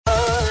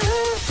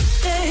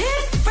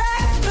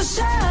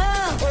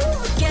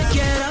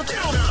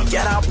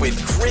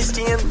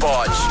Krysti and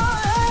Bodge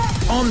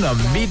on the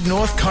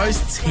Mid-North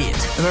Coast's hit.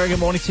 A very good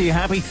morning to you.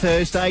 Happy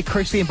Thursday.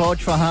 Krysti and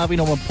Bodge for Harvey,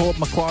 Norman, Port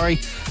Macquarie.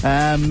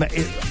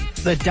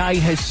 The day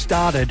has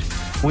started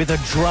with a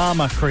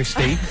drama,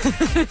 Krysti.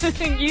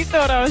 You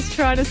thought I was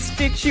trying to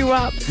stitch you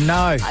up.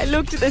 No. I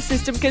looked at the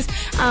system because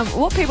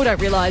what people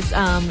don't realise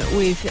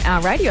with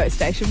our radio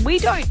station, we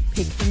don't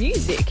pick the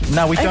music.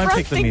 No, we don't Everyone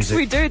pick the thinks music.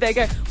 we do. They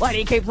go, why do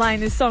you keep playing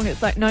this song?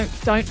 It's like, no,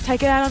 don't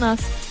take it out on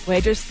us.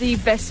 We're just the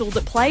vessel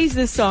that plays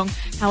this song.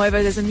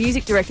 However, there's a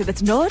music director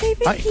that's not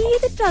even here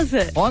that does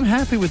it. I'm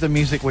happy with the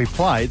music we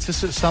play. It's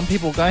just that some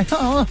people go,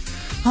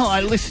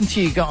 I listen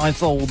to you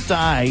guys all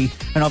day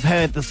and I've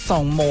heard the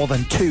song more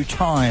than 2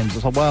 times.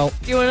 It's like, well,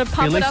 Do you want to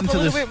pump it up a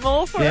little bit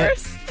more for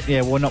us?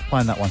 Yeah, we're not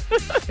playing that one.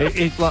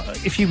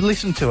 If you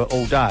listen to it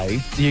all day,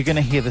 you're going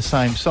to hear the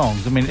same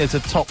songs. I mean, it's a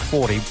top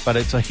 40, but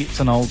it's a hits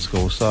and old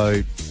school,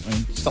 so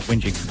stop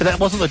whinging. But that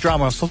wasn't the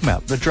drama I was talking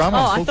about. The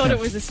drama I thought it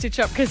was a stitch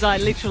up because I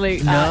literally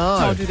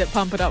told you that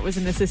Pump It Up was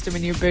in the system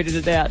and you booted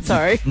it out.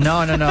 Sorry.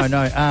 No.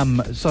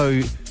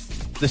 So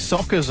the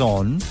soccer's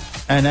on,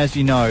 and as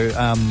you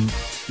know,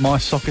 my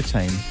soccer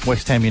team,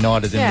 West Ham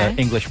United, in the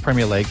English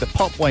Premier League, that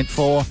Pop went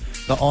for,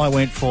 that I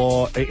went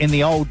for, in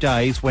the old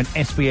days when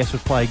SBS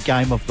would play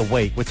Game of the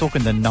Week. We're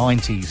talking the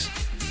 90s.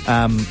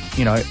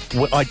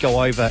 I'd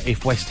go over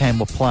if West Ham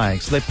were playing.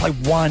 So they'd play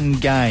one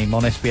game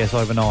on SBS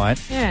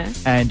overnight. Yeah.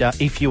 And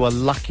if you were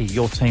lucky,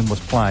 your team was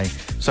playing.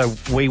 So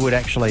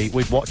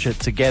we'd watch it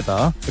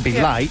together. It'd be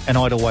late, and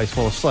I'd always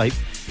fall asleep.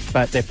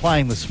 But they're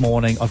playing this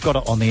morning. I've got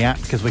it on the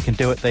app because we can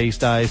do it these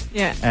days.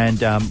 Yeah. And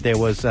there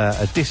was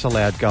a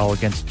disallowed goal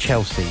against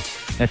Chelsea.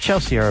 Now,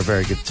 Chelsea are a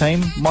very good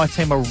team. My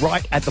team are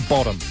right at the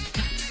bottom.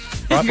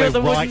 Right, You're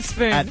the we're wooden right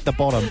spoon. at the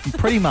bottom.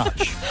 Pretty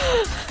much.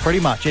 Pretty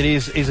much. It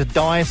is a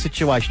dire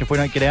situation. If we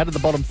don't get out of the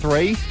bottom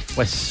 3,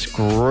 we're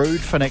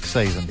screwed for next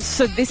season.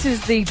 So this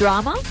is the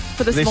drama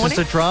for this morning? This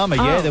is the drama,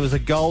 yeah. Oh. There was a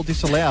goal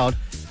disallowed,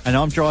 and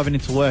I'm driving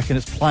into work, and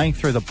it's playing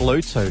through the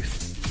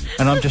Bluetooth.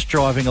 And I'm just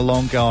driving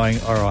along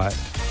going, all right.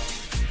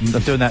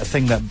 I'm doing that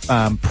thing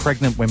that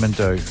pregnant women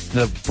do,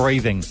 the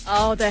breathing.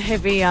 Oh, the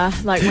heavy,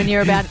 like when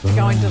you're about to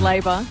go into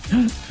labour.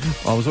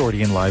 I was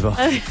already in labour.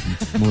 And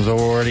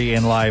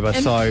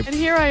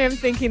here I am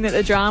thinking that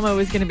the drama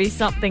was going to be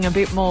something a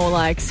bit more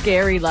like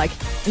scary, like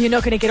you're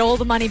not going to get all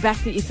the money back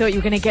that you thought you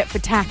were going to get for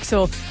tax,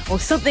 or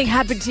something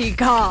happened to your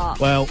car.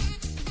 Well,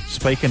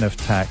 speaking of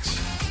tax,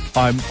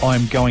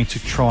 I'm going to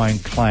try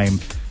and claim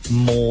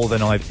more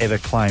than I've ever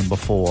claimed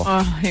before.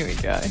 Oh, here we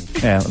go.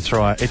 Yeah, that's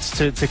right. It's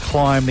to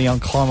climb the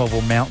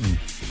unclimbable mountain.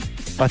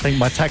 I think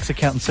my tax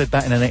accountant said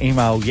that in an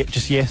email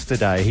just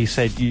yesterday. He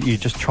said you're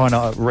just trying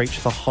to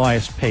reach the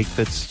highest peak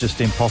that's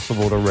just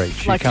impossible to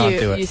reach. Like you can't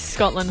do it. Your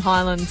Scotland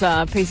Highlands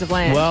piece of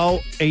land.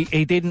 Well,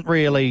 he didn't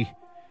really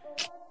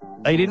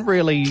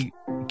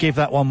give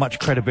that one much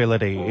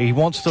credibility. He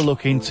wants to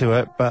look into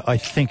it, but I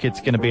think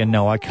it's going to be a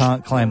no. I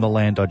can't claim the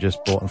land I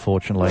just bought,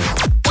 unfortunately.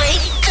 Wake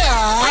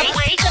up.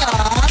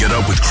 Get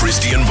up with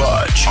Krysti and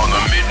Bodge on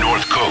the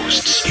Mid-North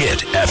Coast's Hit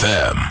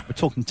FM. We're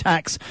talking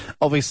tax.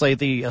 Obviously,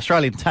 the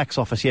Australian Tax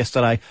Office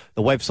yesterday,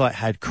 the website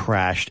had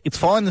crashed. It's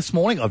fine this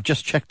morning. I've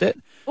just checked it.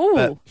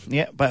 Ooh.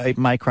 But it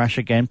may crash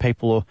again.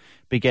 People will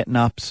be getting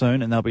up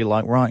soon and they'll be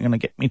like, right, I'm going to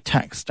get me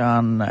tax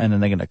done. And then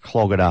they're going to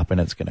clog it up and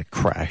it's going to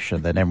crash.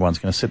 And then everyone's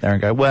going to sit there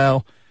and go,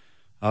 well,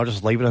 I'll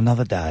just leave it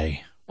another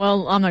day.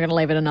 Well, I'm not going to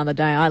leave it another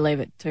day. I leave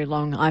it too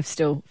long. I've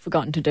still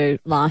forgotten to do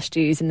last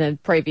year's. In the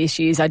previous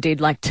years, I did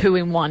like 2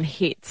 in 1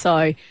 hit.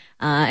 So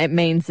it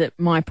means that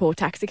my poor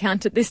tax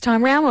accountant this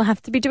time round will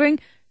have to be doing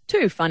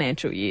 2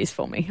 financial years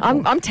for me.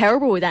 I'm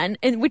terrible with that,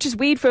 and which is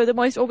weird for the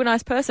most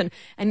organised person.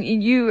 And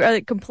you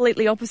are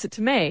completely opposite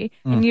to me,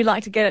 and you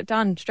like to get it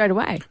done straight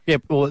away. Yeah,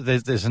 well,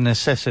 there's a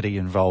necessity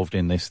involved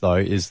in this, though,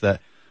 is that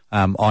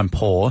I'm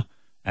poor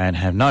and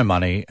have no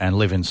money and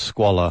live in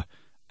squalor.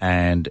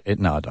 And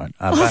no, I don't.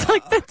 I was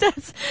like,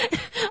 that's.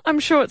 I'm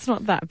sure it's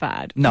not that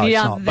bad. No, you it's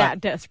aren't not,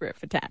 that desperate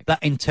for tax.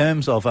 That in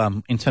terms of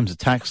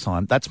tax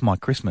time, that's my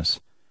Christmas.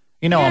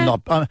 You know,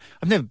 I've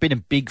never been a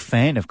big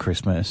fan of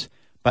Christmas,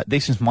 but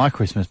this is my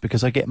Christmas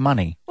because I get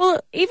money.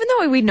 Well, even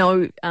though we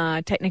know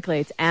technically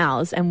it's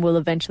ours and we'll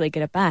eventually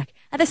get it back,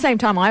 at the same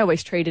time, I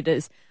always treat it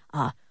as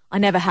I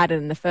never had it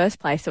in the first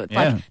place. So it's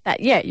like that.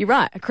 Yeah, you're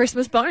right. A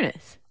Christmas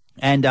bonus.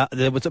 And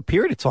there was a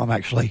period of time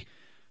actually.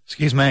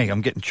 Excuse me,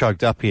 I'm getting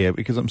choked up here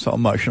because I'm so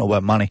emotional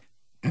about money.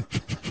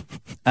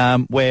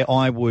 Where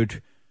I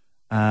would,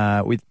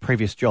 with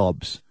previous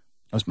jobs,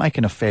 I was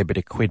making a fair bit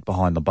of quid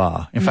behind the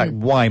bar. In fact,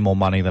 way more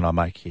money than I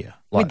make here.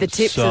 With the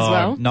tips as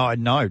well? No,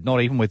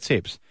 not even with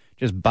tips.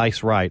 Just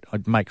base rate.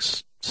 I'd make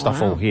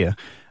stuff all here.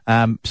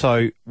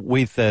 So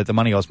with the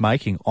money I was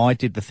making, I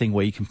did the thing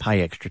where you can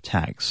pay extra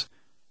tax.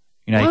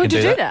 You know, Why you can would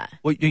you do that. that?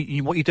 Well,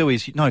 what you do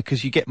is,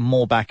 because you get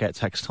more back at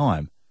tax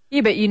time. Yeah,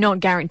 but you're not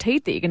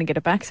guaranteed that you're going to get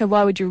it back, so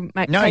why would you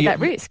take that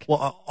risk?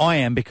 Well, I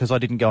am because I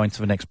didn't go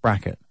into the next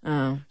bracket.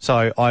 Oh.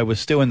 So I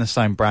was still in the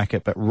same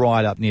bracket, but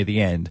right up near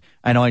the end,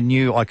 and I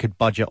knew I could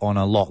budget on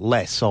a lot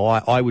less. So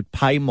I would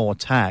pay more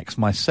tax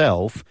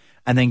myself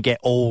and then get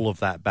all of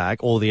that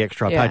back, all the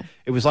extra I paid.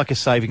 It was like a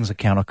savings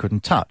account I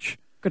couldn't touch.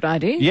 Good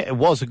idea. Yeah, it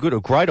was a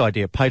great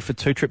idea. Paid for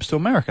 2 trips to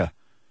America.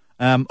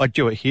 I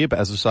do it here, but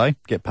as I say,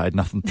 get paid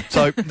nothing.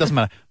 So it doesn't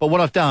matter. But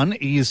what I've done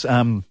is,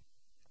 in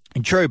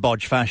true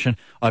Bodge fashion,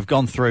 I've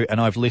gone through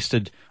and I've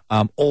listed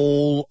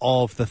all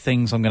of the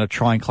things I'm going to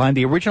try and claim.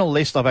 The original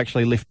list I've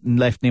actually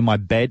left near my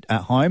bed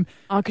at home.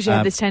 Oh, because you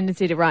have this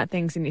tendency to write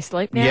things in your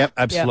sleep now? Yep,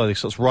 absolutely. Yep.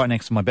 So it's right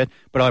next to my bed.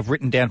 But I've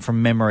written down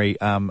from memory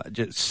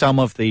just some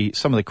of the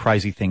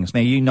crazy things.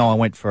 Now, I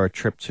went for a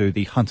trip to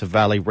the Hunter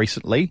Valley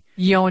recently.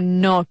 You're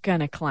not going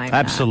to claim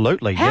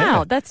Absolutely, that. How?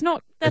 Yeah. That's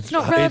not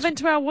relevant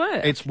to our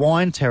work. It's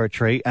wine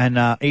territory,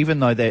 and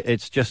even though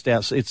it's just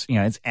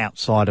it's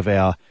outside of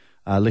our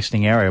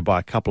listening area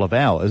by a couple of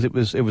hours, it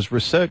was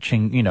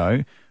researching,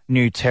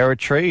 new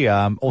territory.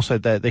 Also,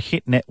 the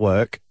Hit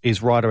Network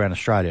is right around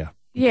Australia.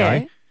 Okay?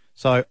 Yeah.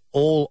 So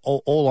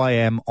all I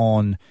am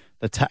on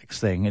the tax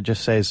thing, it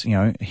just says,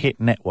 Hit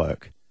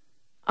Network.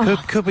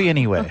 Could be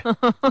anywhere.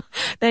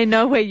 They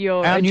know where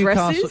your address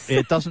Newcastle, is?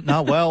 It doesn't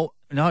know. Well,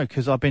 no,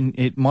 because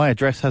my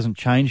address hasn't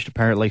changed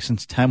apparently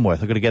since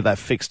Tamworth. I've got to get that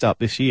fixed up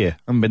this year.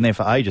 I haven't been there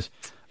for ages.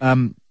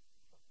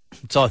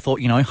 So I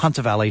thought,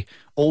 Hunter Valley,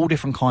 all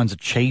different kinds of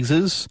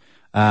cheeses.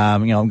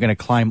 I'm going to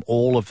claim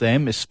all of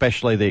them,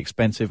 especially the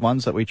expensive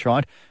ones that we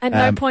tried. At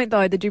no point,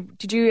 though,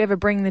 did you ever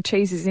bring the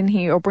cheeses in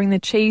here or bring the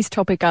cheese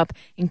topic up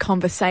in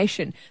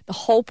conversation? The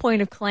whole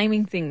point of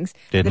claiming things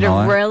that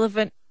are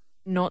relevant,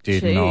 not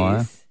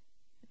cheese.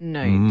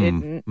 No, you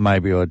didn't.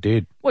 Maybe I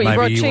did. Well,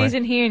 maybe you brought cheese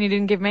in here and you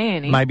didn't give me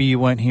any. Maybe you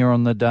weren't here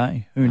on the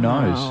day. Who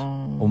knows?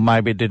 Oh. Or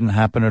maybe it didn't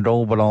happen at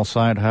all, but I'll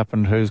say it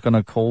happened. Who's going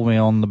to call me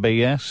on the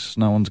BS?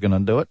 No one's going to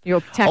do it. Your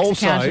tax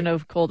accountant will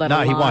call that a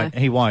lie. No,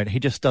 he won't. He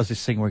just does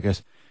this thing where he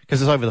goes,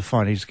 because it's over the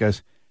phone, he just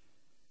goes,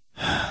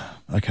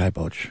 okay,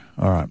 Bodge,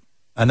 all right.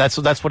 And that's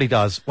what he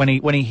does. When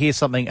he hears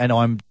something and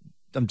I'm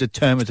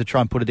determined to try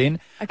and put it in,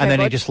 okay, and then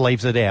Bodge. he just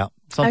leaves it out.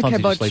 Sometimes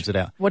he just leaves it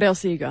out. What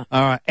else have you got?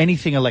 All right,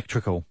 anything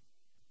electrical.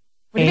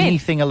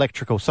 Anything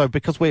electrical. So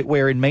because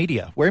we're in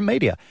media,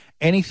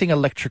 anything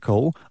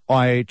electrical,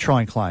 I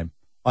try and claim.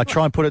 I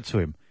try and put it to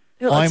him.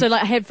 So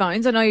like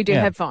headphones. I know you do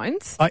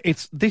headphones.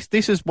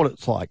 This is what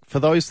it's like for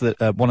those that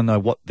want to know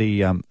what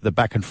the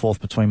back and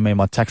forth between me and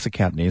my tax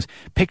accountant is.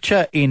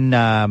 Picture in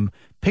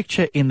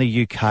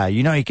the UK.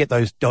 You get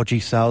those dodgy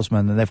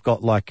salesmen, and they've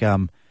got like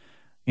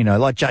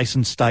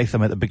Jason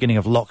Statham at the beginning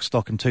of Lock,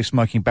 Stock and Two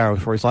Smoking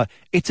Barrels, where he's like,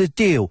 it's a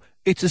deal.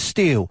 It's a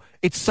steal.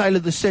 It's sale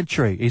of the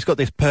century. He's got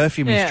this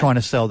perfume he's trying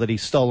to sell that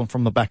he's stolen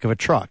from the back of a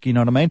truck. You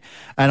know what I mean?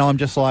 And I'm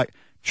just like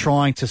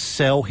trying to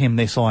sell him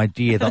this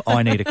idea that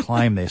I need to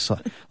claim this.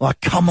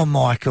 Like, come on,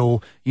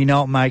 Michael.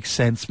 It makes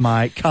sense,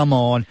 mate. Come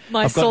on.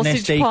 My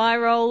sausage pie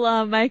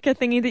roll maker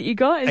thingy that you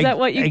got, is that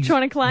what you're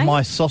trying to claim?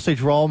 My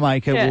sausage roll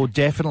maker will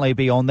definitely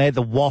be on there.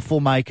 The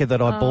waffle maker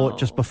that I bought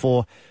just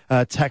before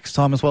tax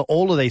time as well.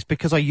 All of these,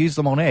 because I use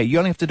them on air. You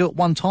only have to do it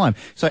one time.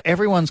 So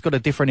everyone's got a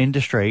different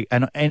industry,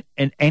 and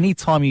any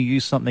time you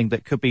use something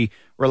that could be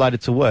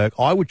related to work,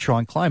 I would try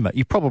and claim it.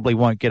 You probably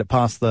won't get it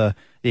past the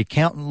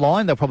accountant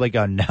line. They'll probably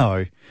go,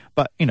 no.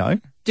 But,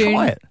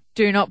 try it.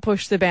 Do not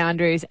push the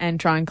boundaries and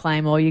try and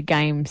claim all your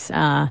games.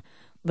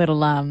 Little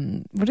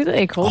what are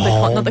they called?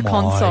 Not the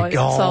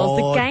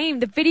consoles.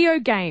 The video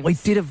games. We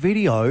did a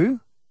video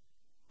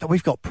that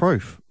we've got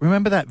proof.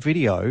 Remember that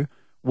video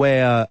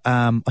where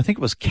I think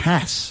it was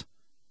Cass,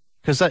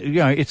 because that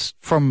it's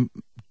from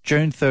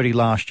June 30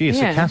 last year,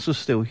 so Cass was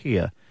still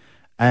here,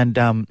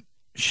 and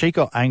she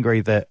got angry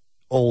that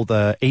all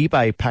the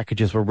eBay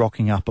packages were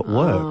rocking up at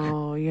work.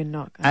 Oh, you're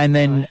not going And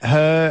then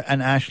her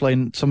and Ashley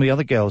and some of the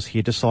other girls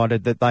here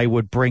decided that they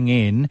would bring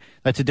in,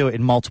 they had to do it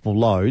in multiple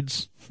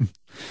loads,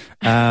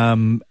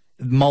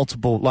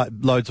 multiple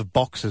loads of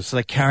boxes. So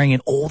they're carrying in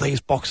all these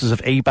boxes of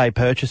eBay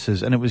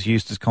purchases, and it was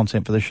used as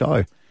content for the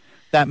show.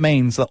 That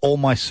means that all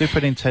my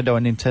Super Nintendo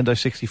and Nintendo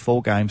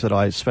 64 games that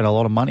I spent a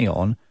lot of money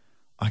on,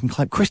 I can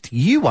claim. Krysti,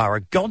 you are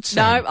a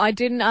godsend. No, I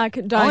didn't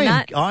condone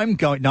that. I'm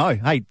going. No,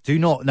 hey, do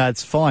not. No,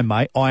 it's fine,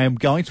 mate. I am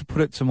going to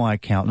put it to my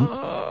accountant.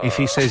 If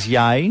he says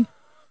yay,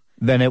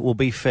 then it will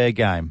be fair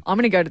game. I'm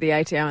going to go to the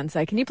ATO and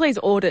say, can you please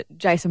audit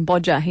Jason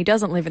Bodger? He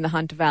doesn't live in the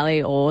Hunter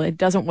Valley, or it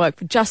doesn't work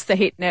for just the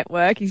Hit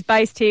Network. He's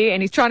based here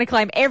and he's trying to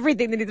claim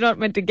everything that he's not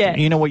meant to get.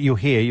 You know what you'll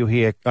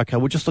hear? Okay,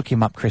 we'll just look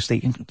him up,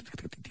 Krysti.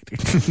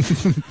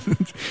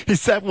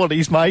 Is that what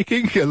he's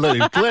making?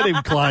 Let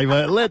him claim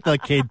it. Let the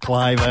kid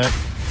claim it.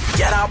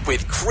 Get up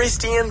with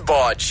Krysti and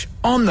Bodge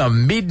on the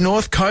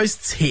Mid-North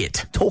Coast's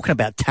Hit. Talking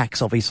about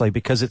tax, obviously,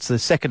 because it's the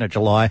 2nd of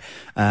July.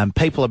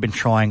 People have been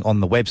trying on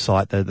the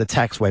website, the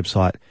tax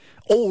website,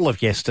 all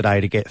of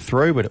yesterday to get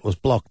through, but it was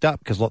blocked up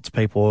because lots of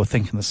people were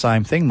thinking the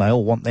same thing. They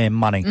all want their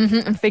money.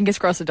 Mm-hmm. And fingers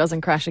crossed it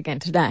doesn't crash again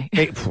today.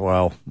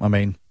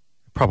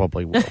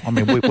 Probably will.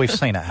 We've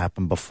seen it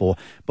happen before.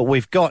 But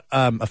we've got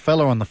a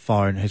fella on the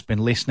phone who's been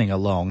listening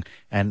along,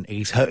 and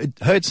he's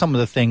heard some of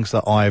the things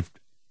that I've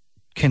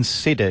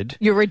considered.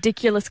 Your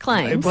ridiculous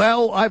claims?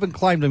 Well, I haven't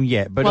claimed them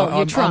yet, but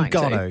I'm going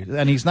to.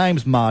 And his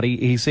name's Marty.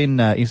 He's in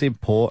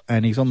Port,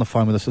 and he's on the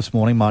phone with us this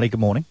morning. Marty, good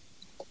morning.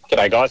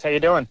 G'day, guys. How you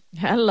doing?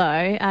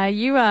 Hello. Are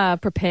you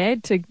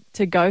prepared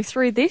to go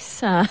through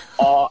this?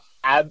 Oh,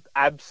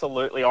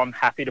 absolutely. I'm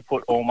happy to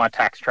put all my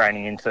tax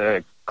training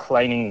into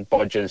cleaning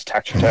Bodge's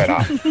tax return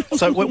up.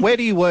 So where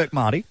do you work,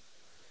 Marty?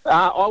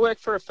 I work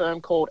for a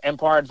firm called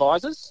Empire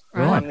Advisors.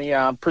 Right. I'm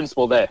the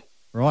principal there.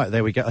 Right,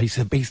 there we go. He's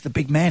the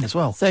big man as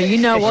well. So you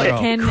know what Oh,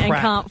 can and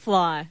crap. can't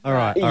fly. All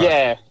right.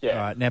 Yeah. All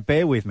right, now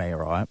bear with me, all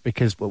right,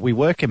 because we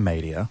work in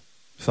media,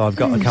 so I've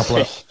got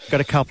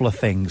a couple of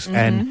things,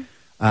 and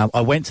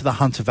I went to the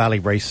Hunter Valley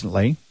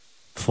recently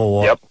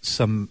for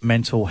some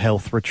mental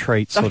health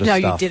retreat sort of no,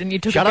 stuff. you didn't. You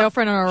took a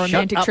girlfriend on a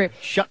romantic trip.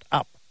 Shut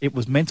up. It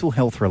was mental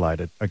health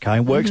related, okay?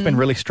 Work's been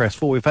really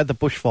stressful. We've had the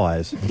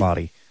bushfires,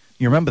 Marty.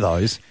 You remember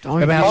those?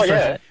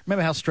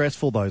 Remember how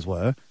stressful those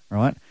were,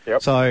 right?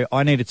 Yep. So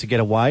I needed to get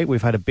away.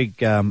 We've had a big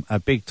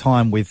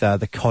time with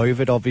the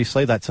COVID,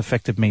 obviously. That's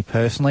affected me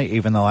personally,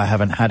 even though I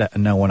haven't had it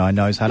and no one I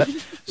know's had it.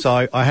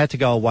 So I had to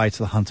go away to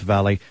the Hunter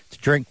Valley to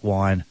drink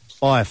wine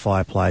by a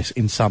fireplace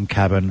in some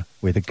cabin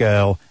with a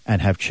girl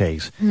and have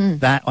cheese.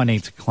 That I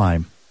need to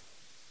claim.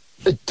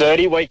 The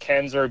dirty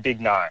weekends are a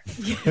big no.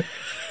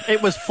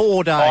 It was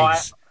 4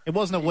 days. It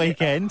wasn't a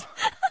weekend.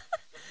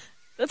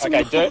 That's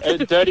Okay,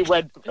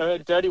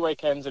 dirty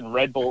weekends and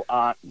Red Bull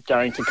aren't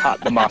going to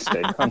cut the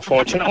mustard,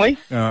 unfortunately.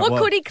 What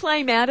could he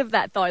claim out of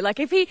that, though? Like,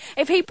 if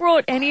he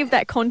brought any of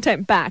that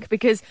content back,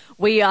 because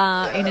we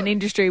are in an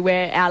industry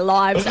where our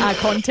lives are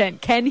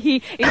content, can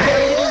he? Is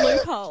there a little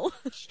loophole?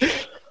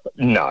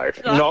 No,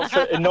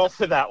 not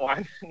for that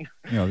one.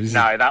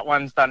 No, that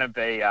one's going to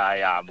be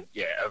a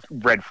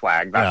red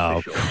flag.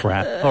 That's for sure.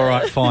 Crap! All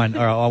right, fine.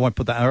 All right, I won't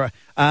put that. All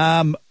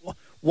right.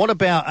 What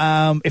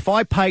about if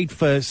I paid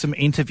for some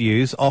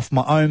interviews off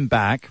my own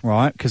back,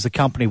 right? Because the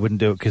company wouldn't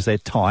do it because they're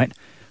tight.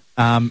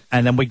 And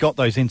then we got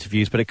those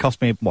interviews, but it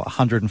cost me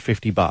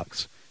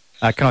 $150.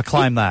 Can I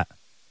claim that?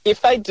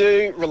 If they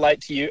do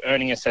relate to you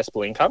earning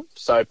assessable income,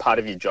 so part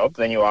of your job,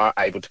 then you are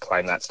able to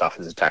claim that stuff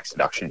as a tax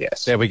deduction,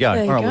 yes. There we go. All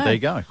right, well, there you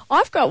go.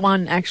 I've got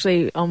one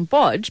actually on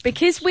Bodge.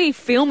 Because we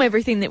film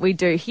everything that we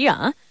do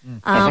here,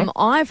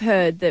 I've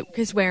heard that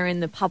because we're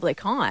in the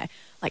public eye,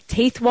 like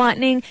teeth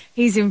whitening,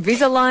 his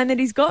Invisalign that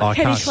he's got,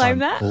 can he claim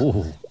that?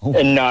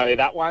 No,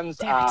 that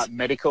one's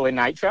medical in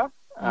nature.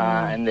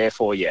 And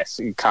therefore, yes,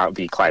 it can't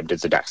be claimed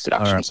as a tax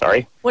deduction, right.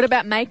 Sorry. What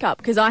about makeup?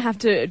 Because I have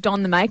to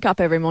don the makeup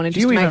every morning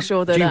just to make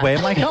sure that... Do you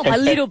wear makeup? A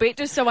little bit,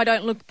 just so I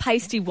don't look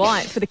pasty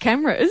white for the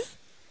cameras.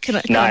 Can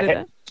I do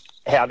that?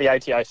 How the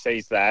ATO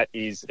sees that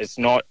is it's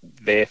not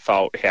their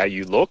fault how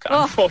you look,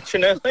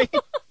 unfortunately.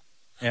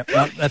 Yep,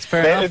 no, that's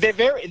fair enough.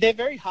 They're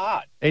very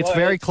hard. It's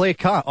very clear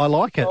cut. I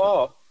like it.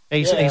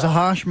 He's a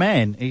harsh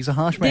man.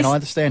 I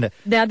understand it.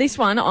 Now, this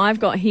one I've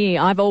got here,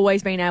 I've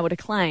always been able to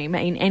claim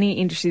in any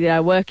industry that I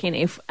work in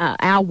if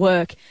our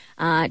work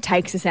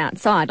takes us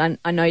outside.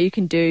 I know you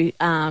can do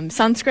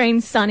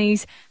sunscreens,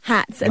 sunnies,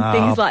 hats and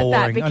things like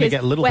that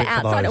because we're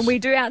outside and we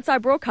do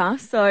outside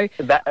broadcasts. So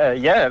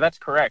that's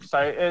correct.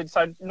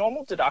 So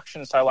normal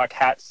deductions, so like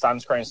hats,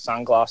 sunscreens,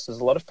 sunglasses,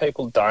 a lot of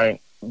people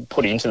don't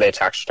put into their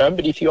tax return.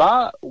 But if you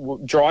are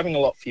driving a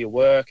lot for your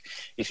work,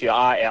 if you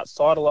are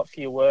outside a lot for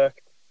your work,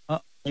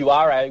 you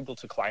are able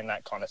to claim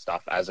that kind of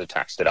stuff as a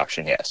tax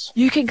deduction, yes.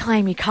 You can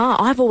claim your car.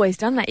 I've always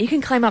done that. You can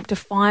claim up to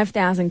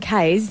 5,000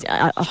 Ks.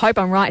 I hope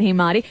I'm right here,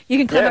 Marty. You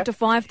can claim up to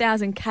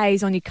 5,000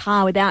 Ks on your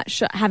car without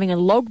having a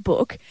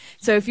logbook.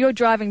 So if you're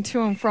driving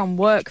to and from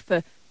work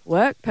for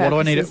work purposes...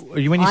 What do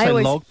I need? When you say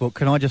logbook,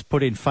 can I just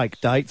put in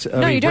fake dates?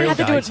 No, you don't have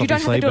to do it. You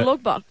don't have to do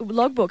a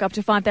logbook up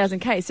to 5,000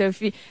 K. So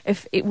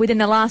if within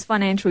the last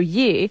financial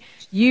year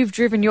you've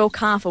driven your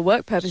car for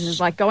work purposes,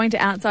 like going to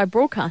outside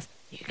broadcast,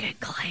 you can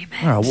claim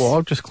it. Oh, well,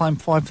 I'll just claim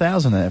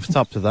 5,000 if it's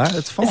up to that.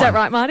 It's fine. Is that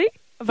right, Marty?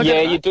 Yeah,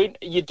 you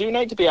do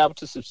need to be able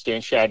to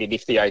substantiate it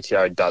if the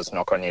ATO does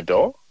knock on your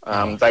door.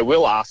 They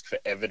will ask for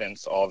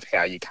evidence of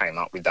how you came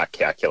up with that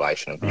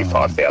calculation of your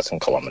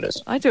 5,000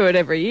 kilometres. I do it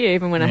every year,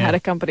 even when I had a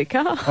company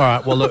car. All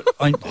right, well, look...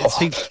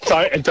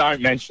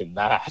 Don't mention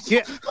that.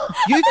 Yeah,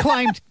 you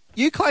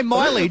claimed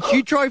mileage.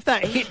 You drove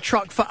that hit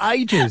truck for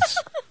ages.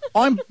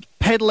 I'm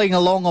pedalling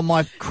along on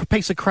my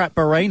piece of crap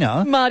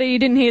Barina. Marty, you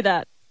didn't hear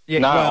that.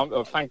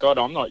 Yeah, thank God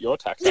I'm not your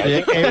tax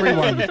agent.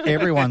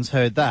 Everyone's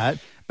heard that.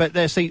 But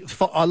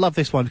I love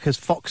this one because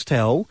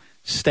Foxtel,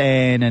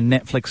 Stan and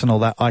Netflix and all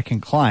that I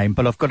can claim,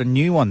 but I've got a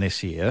new one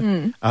this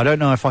year. I don't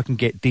know if I can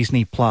get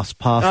Disney Plus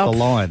past the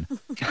line.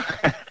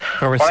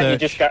 Why don't you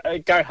just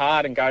go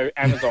hard and go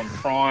Amazon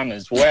Prime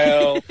as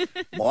well?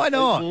 Why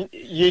not?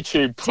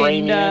 YouTube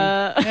Premium.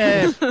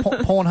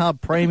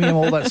 Pornhub Premium,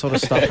 all that sort of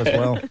stuff as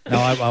well. No,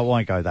 I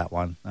won't go that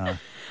one. No.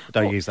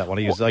 Don't use that one.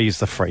 I use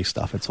the free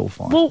stuff. It's all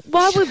fine. Well,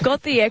 while we've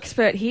got the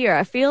expert here,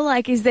 I feel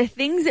like is there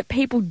things that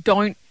people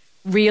don't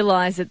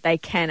realise that they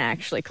can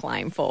actually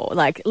claim for?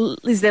 Like,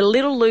 is there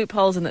little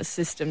loopholes in the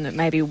system that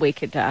maybe we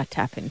could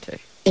tap into?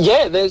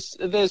 Yeah, there's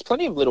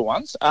plenty of little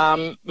ones.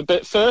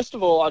 But first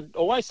of all, I'd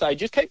always say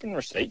just keeping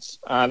receipts.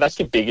 That's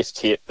your biggest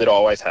tip that I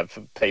always have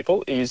for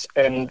people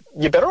and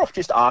you're better off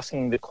just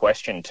asking the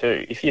question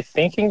too. If you're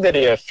thinking that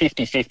you're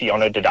 50-50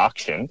 on a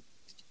deduction,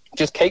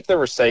 just keep the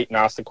receipt and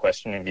ask the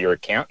question of your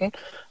accountant.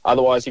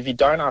 Otherwise, if you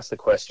don't ask the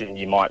question,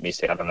 you might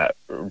miss out on that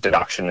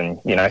deduction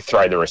and,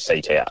 throw the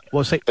receipt out.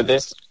 Well, see, but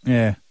there's...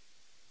 Yeah.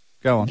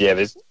 Go on. Yeah,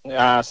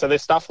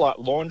 there's stuff like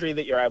laundry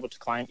that you're able to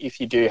claim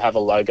if you do have a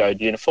logoed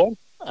uniform.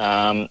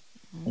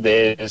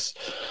 There's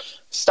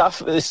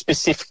stuff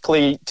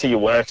specifically to your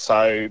work,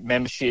 so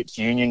memberships,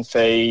 union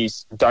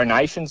fees,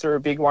 donations are a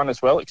big one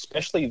as well,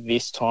 especially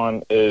this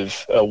time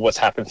of what's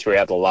happened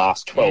throughout the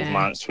last 12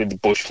 months with the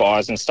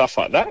bushfires and stuff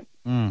like that.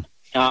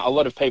 A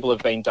lot of people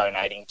have been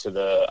donating to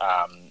the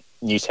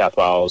New South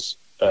Wales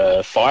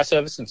fire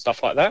service and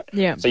stuff like that.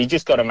 Yeah. So you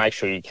just got to make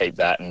sure you keep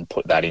that and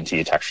put that into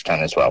your tax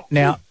return as well.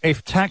 Now,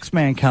 if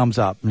Taxman comes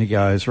up and he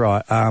goes,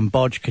 right,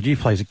 Bodge, could you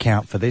please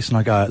account for this? And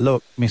I go,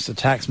 look, Mr.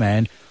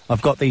 Taxman,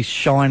 I've got these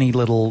shiny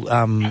little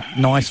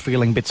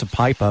nice-feeling bits of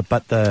paper,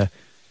 but the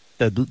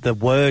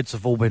words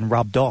have all been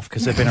rubbed off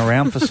because they've been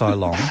around for so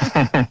long.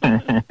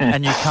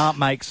 And you can't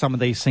make some of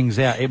these things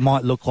out. It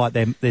might look like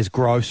there's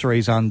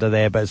groceries under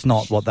there, but it's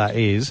not what that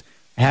is.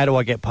 How do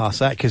I get past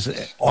that? Because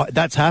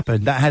that's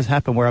happened. That has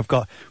happened where I've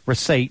got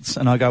receipts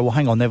and I go, well,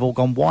 hang on, they've all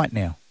gone white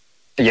now.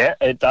 Yeah,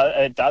 it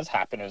does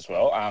happen as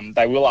well.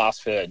 They will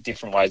ask for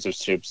different ways of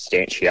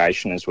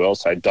substantiation as well,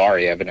 so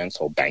diary evidence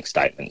or bank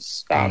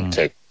statements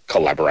to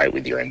collaborate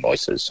with your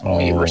invoices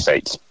or your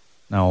receipts.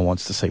 No one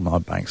wants to see my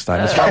bank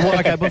statements. Well,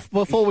 okay,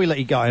 before we let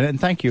you go, and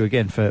thank you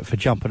again for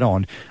jumping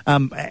on,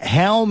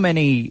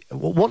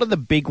 what are the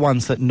big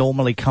ones that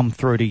normally come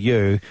through to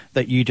you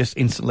that you just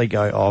instantly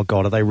go, oh,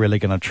 God, are they really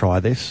going to try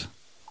this?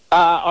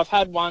 I've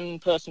had one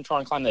person try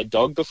and claim their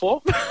dog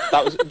before.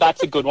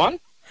 That's a good one.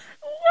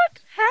 What?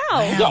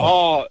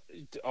 How?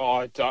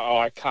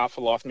 I can't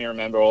for life of me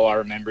remember. All I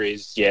remember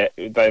is,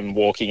 them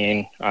walking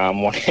in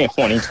wanting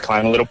to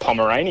claim a little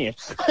Pomeranian.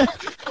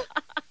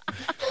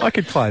 I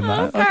could claim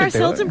that. Paris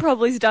Hilton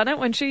probably's done it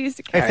when she used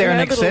to carry if they're her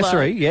an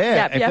accessory,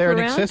 yap if they're around.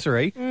 An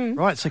accessory,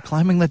 right, so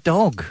claiming the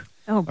dog.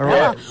 Oh,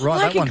 Bella.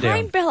 Right, I can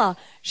claim Bella.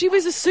 She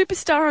was a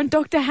superstar on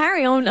Dr.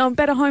 Harry on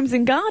Better Homes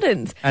and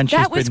Gardens. And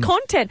that was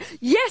content.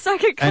 Yes, I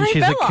could claim Bella.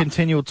 And she's a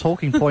continual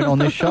talking point on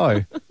this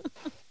show.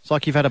 It's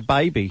like you've had a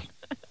baby.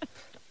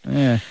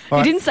 Yeah.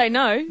 You didn't say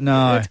no.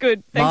 No. That's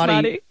good. Thanks,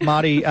 Marty.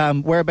 Marty,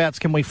 whereabouts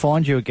can we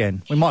find you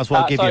again? We might as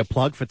well give you a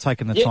plug for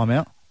taking the time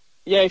out.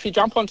 Yeah, if you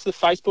jump onto the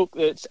Facebook,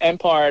 it's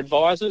Empire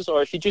Advisors,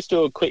 or if you just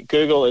do a quick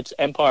Google, it's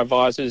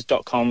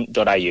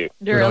empireadvisors.com.au.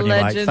 You're a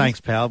legend. Mate.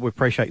 Thanks, pal. We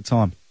appreciate your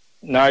time.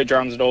 No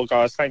drums at all,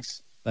 guys.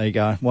 Thanks. There you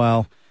go.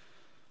 Well,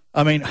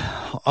 I mean,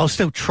 I'll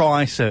still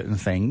try certain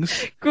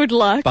things. Good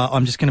luck. But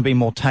I'm just going to be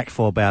more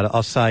tactful about it.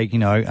 I'll say,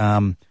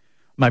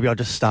 maybe I'll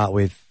just start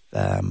with,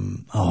 I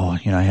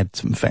had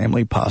some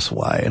family pass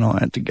away and I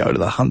had to go to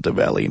the Hunter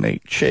Valley and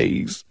eat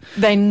cheese.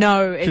 They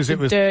know it's a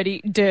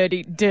dirty,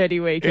 dirty, dirty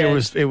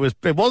weekend.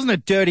 It wasn't a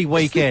dirty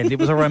weekend. It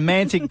was a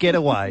romantic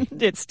getaway.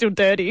 It's still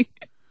dirty.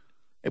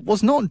 It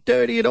was not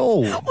dirty at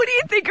all. What do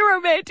you think a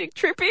romantic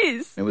trip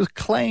is? It was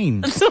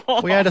clean.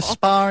 We had a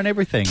spa and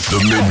everything.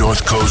 The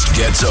Mid-North Coast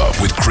gets up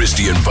with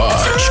Krysti and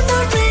Bodge.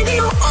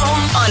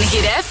 On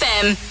Hit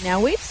FM. Now,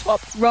 we've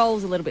swapped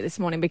roles a little bit this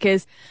morning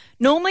because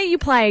normally you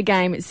play a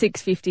game at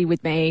 6:50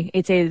 with me.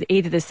 It's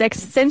either the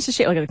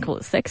censorship, I'm going to call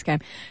it sex game,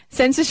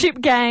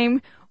 censorship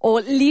game or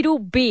little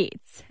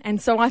bits.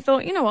 And so I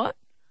thought, you know what?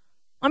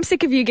 I'm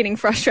sick of you getting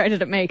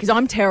frustrated at me because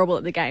I'm terrible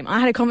at the game. I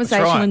had a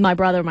conversation with my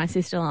brother and my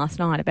sister last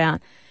night about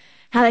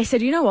how they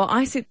said, you know what,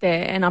 I sit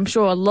there, and I'm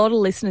sure a lot of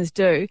listeners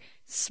do,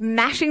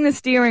 smashing the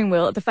steering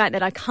wheel at the fact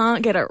that I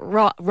can't get it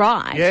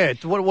right. Yeah,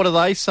 what do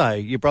they say,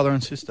 your brother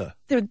and sister?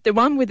 The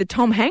one with the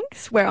Tom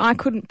Hanks, where I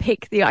couldn't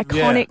pick the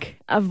iconic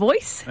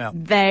voice,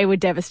 they were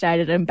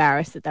devastated and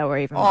embarrassed that they were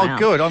even around. Oh,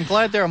 good. I'm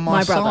glad they're on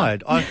my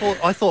side. I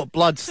thought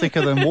blood's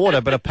thicker than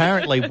water, but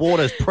apparently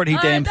water's pretty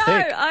damn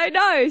thick. I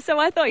know. So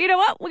I thought, you know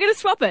what, we're going to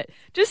swap it,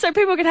 just so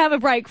people can have a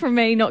break from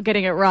me not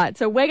getting it right.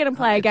 So we're going to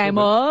play a game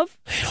of...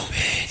 Little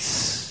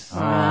bits.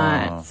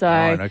 Right, so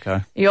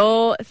okay.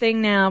 Your thing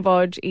now,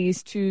 Bodge,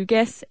 is to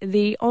guess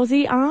the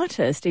Aussie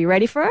artist. Are you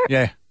ready for it?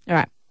 Yeah. All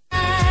right.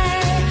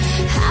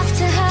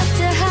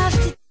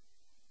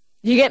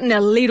 You're getting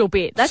a little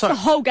bit. That's the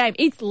whole game.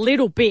 It's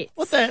little bits.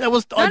 What the? That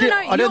was.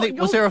 I don't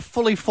think. Was there a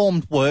fully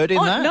formed word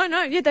in that?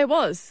 No. Yeah, there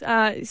was. So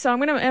I'm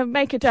going to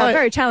make it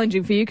very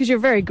challenging for you because you're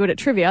very good at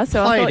trivia.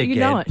 So I thought you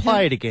know it.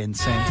 Play it again,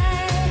 Sam.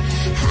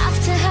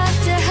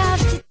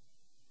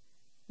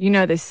 You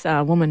know this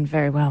woman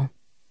very well.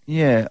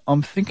 Yeah,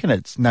 I'm thinking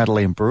it's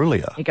Natalie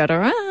Imbruglia. You got it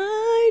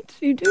right.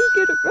 You do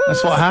get it right.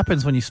 That's what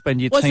happens when you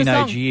spend your What's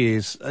teenage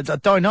years. I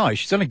don't know.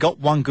 She's only got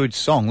one good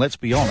song, let's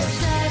be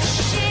honest.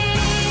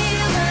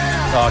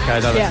 Okay,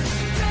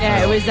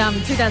 it was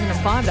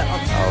 2005, that one.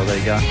 Oh, there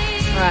you go. All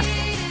right.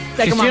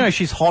 Second one. You know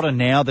she's hotter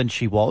now than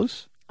she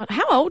was?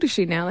 How old is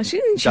she now? Is she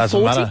Doesn't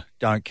 40? matter.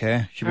 Don't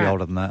care. She'll be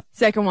older than that.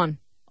 Second one.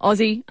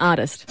 Aussie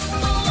artist.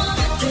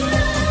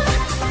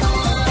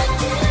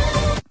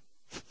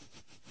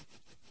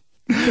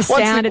 The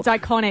sound, it's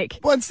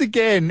iconic. Once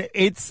again,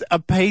 it's a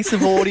piece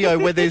of audio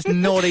where there's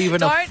not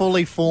even a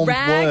fully formed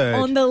word.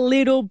 On the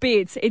little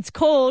bits. It's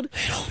called...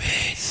 Little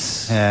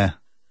bits. Yeah.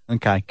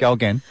 Okay, go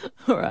again.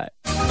 All right.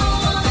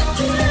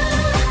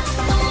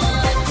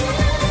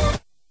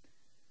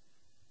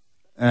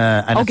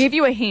 I'll give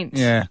you a hint.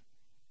 Yeah.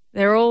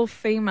 They're all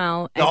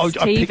female I picked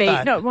ex-TV.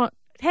 that. No, what?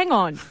 Hang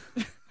on.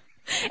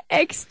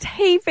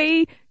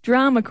 Ex-TV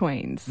drama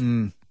queens.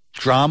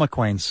 Drama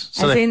queens.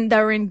 So As in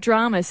they're in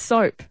drama,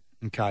 soap,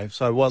 okay,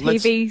 so what?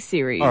 TV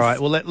series. All right,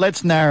 well,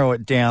 let's narrow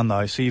it down,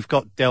 though. So you've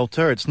got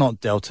Delta. It's not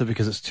Delta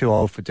because it's too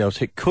old for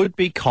Delta. It could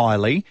be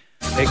Kylie.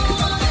 Sounds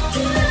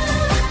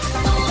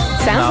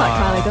like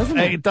Kylie, doesn't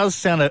it? It does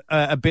sound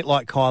a bit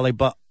like Kylie,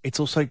 but it's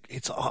also,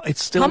 it's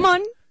still... Come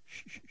on.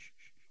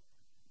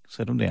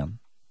 Settle down.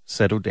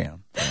 Settle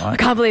down. All right? I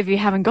can't believe you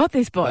haven't got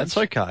this, Bodge. That's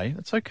okay.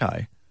 That's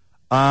okay.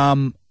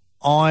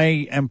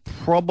 I am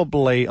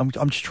probably... I'm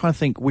just trying to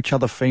think which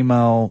other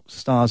female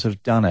stars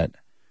have done it.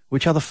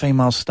 Which other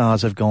female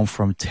stars have gone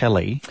from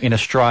telly in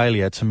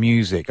Australia to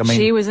music? I mean,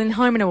 she was in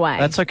Home and Away.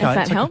 That's okay. If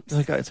that It's okay. helps.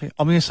 It's okay.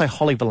 I'm going to say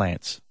Holly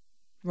Valance.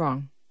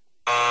 Wrong.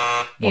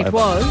 Whatever. It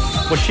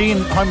was Was she in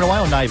Home and Away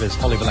or Neighbours,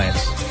 Holly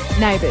Valance?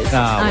 Neighbours.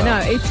 Ah, I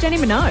well. know. It's Jenny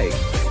Minogue.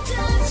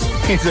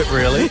 Is it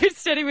really?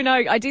 It's Jenny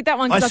Minogue. I did that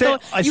one because I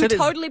thought you would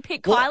totally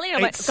pick Kylie. And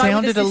I went, it go with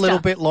sounded the a little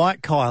sister. bit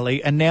like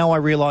Kylie, and now I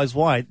realise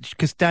why.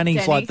 Because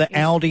Danny's like the is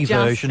Aldi just-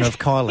 version of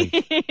Kylie.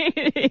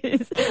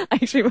 It is.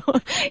 Actually,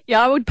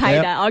 yeah, I would pay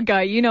Yep. that. I'd go,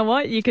 you know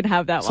what? You can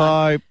have that one.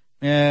 So,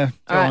 yeah.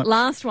 All right,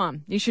 last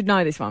one. You should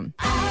know this one.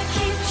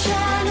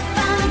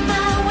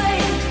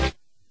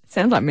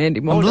 Sounds like Mandy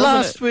Moore, I'm doesn't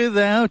lost it?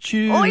 without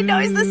you. Oh, he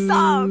knows the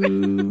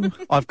song.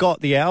 I've got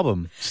the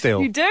album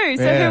still. You do?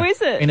 So who is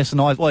it?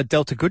 Innocent Eyes. Well,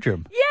 Delta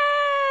Goodrem. Yay!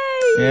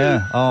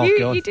 Yeah. Oh, you,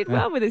 God. You did Yeah.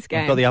 well with this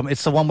game. I've got the album.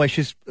 It's the one where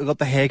she's got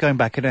the hair going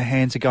back and her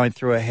hands are going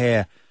through her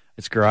hair.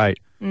 It's great.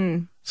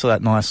 So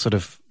that nice sort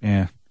of,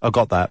 yeah. I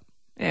got that.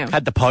 Yeah.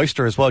 Had the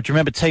poster as well. Do you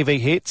remember TV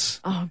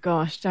Hits? Oh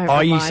gosh, don't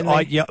remind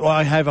me.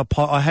 I had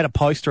a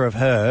poster of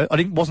her.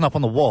 Wasn't up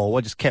on the wall.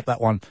 I just kept that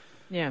one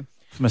Yeah.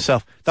 for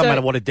myself. Doesn't So-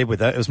 matter what it did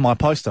with it. It was my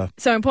poster.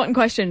 So important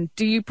question: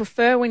 do you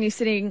prefer when you're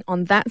sitting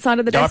on that side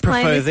of the desk I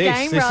prefer playing this this.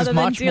 game This rather is than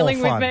much more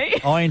dealing fun. with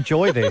me? I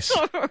enjoy this.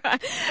 All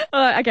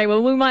right. Okay.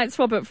 Well, we might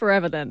swap it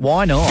forever then.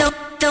 Why not?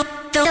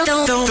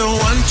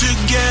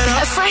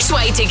 A fresh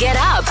way to get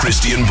up.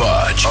 Krysti and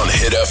Bodge on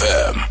Hit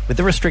FM. With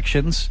the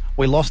restrictions,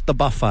 we lost the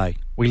buffet.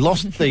 We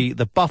lost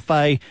the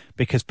buffet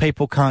because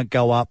people can't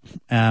go up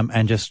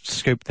and just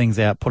scoop things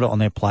out, put it on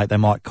their plate. They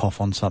might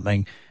cough on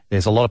something.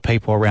 There's a lot of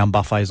people around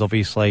buffets,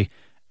 obviously,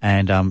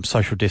 and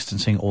social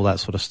distancing, all that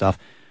sort of stuff.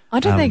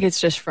 I don't think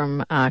it's just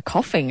from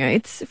coughing.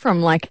 It's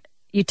from like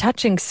you're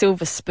touching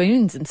silver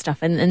spoons and stuff,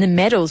 and the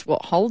metal's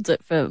what holds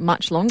it for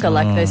much longer,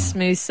 like those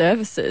smooth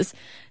surfaces.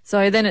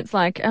 So then it's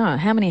like, oh,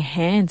 how many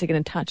hands are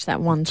going to touch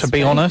that one To be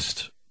spoon?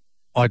 honest,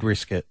 I'd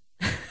risk it.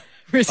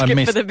 Risk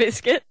it for the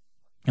biscuit.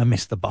 I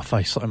miss the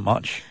buffet so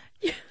much.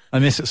 I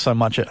miss it so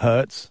much it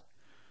hurts.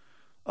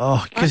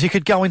 Oh, because you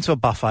could go into a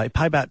buffet,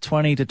 pay about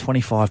 $20 to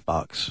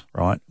 $25,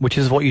 right? Which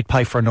is what you'd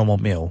pay for a normal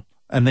meal.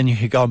 And then you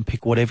could go and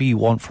pick whatever you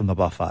want from the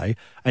buffet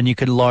and you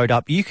could load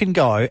up. You can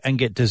go and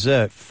get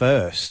dessert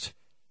first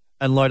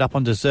and load up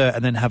on dessert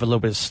and then have a little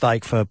bit of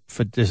steak for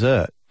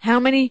dessert. How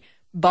many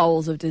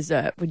bowls of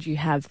dessert would you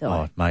have though?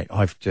 Oh, mate,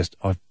 I've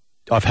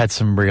had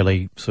some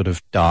really sort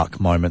of dark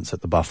moments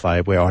at the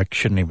buffet where I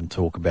shouldn't even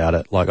talk about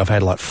it. Like I've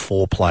had like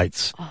 4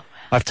 plates. Oh,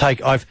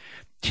 wow.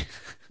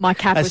 My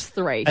cap was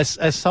 3.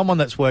 As someone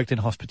that's worked in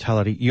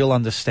hospitality, you'll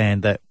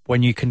understand that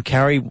when you can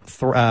carry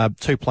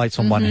 2 plates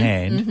on one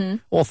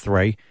hand or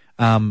 3,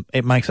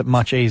 it makes it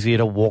much easier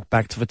to walk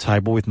back to the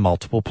table with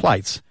multiple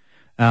plates.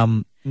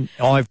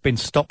 I've been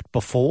stopped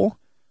before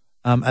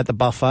at the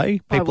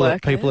buffet. People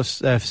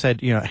have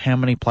said, you know, how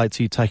many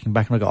plates are you taking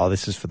back? And I go, oh,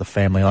 this is for the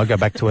family. And I go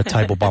back to a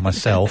table by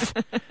myself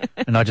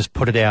and I just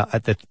put it out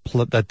at the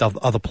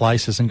other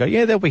places and go,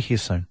 yeah, they'll be here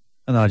soon.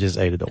 And I just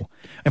eat it all.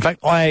 In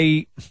fact,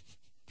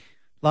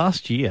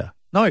 last year,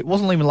 no, it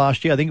wasn't even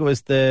last year. I think it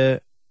was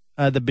the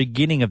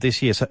beginning of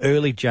this year, so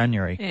early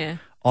January. Yeah.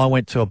 I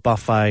went to a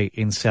buffet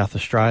in South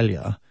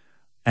Australia,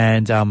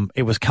 and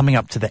it was coming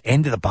up to the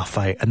end of the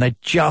buffet, and they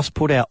just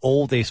put out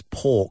all this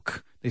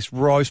pork, this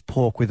roast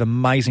pork with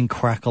amazing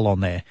crackle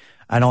on there.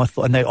 And I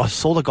thought, I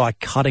saw the guy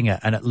cutting it,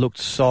 and it looked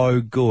so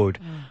good.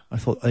 I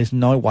thought, there's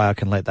no way I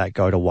can let that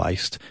go to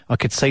waste. I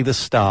could see the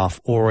staff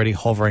already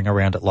hovering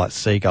around it like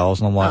seagulls,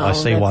 and I'm like, I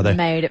see why they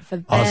made it for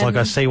them. I was like,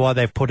 I see why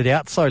they've put it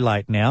out so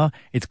late now.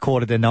 It's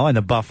 8:45.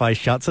 The buffet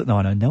shuts at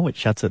 9. I know it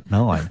shuts at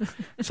 9.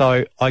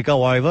 So I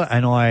go over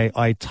and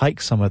I take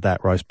some of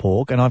that roast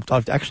pork, and I've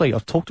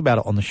talked about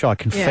it on the show. I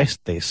confessed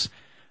this,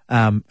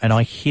 and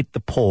I hid the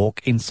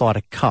pork inside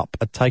a cup,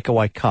 a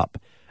takeaway cup.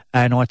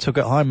 And I took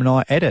it home and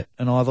I ate it,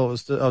 and I thought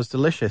it was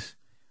delicious.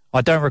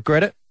 I don't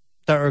regret it.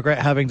 Don't regret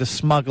having to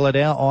smuggle it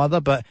out either.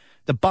 But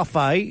the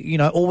buffet, you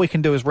know, all we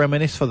can do is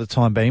reminisce for the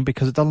time being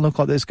because it doesn't look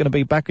like there's going to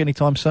be back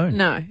anytime soon.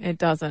 No, it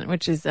doesn't,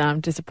 which is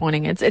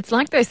disappointing. It's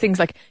like those things,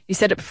 like you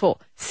said it before,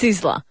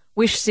 Sizzler.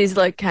 Wish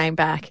Sizzler came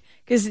back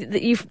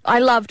Because I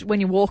loved when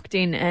you walked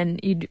in and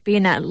you'd be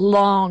in that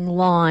long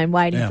line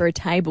waiting for a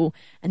table,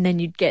 and then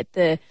you'd get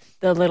the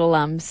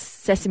little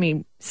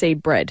sesame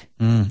seed bread.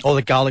 Or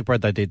the garlic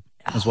bread they did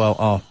as well.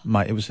 Oh,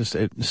 mate, it was just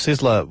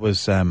Sizzler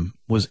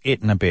was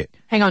it in a bit.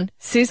 Hang on,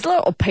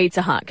 Sizzler or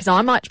Pizza Hut? Because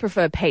I much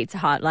prefer Pizza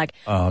Hut. Like,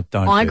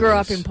 I grew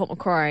up in Port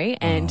Macquarie,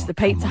 and the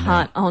Pizza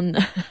Hut on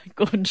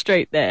Gordon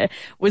Street there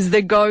was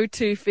the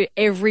go-to for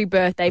every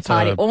birthday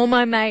party. All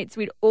my mates,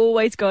 we'd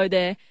always go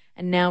there.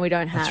 And now we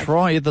don't have. That's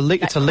right.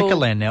 It's a liquor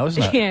land now,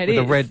 isn't it? Yeah, it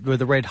is. With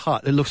the red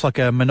hut. It looks like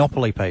a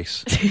Monopoly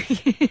piece.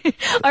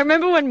 I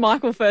remember when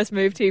Michael first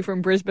moved here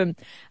from Brisbane,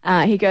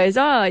 he goes,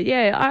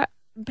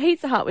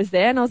 Pizza Hut was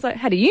there. And I was like,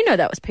 how do you know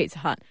that was Pizza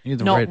Hut?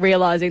 Not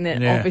realising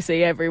that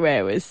obviously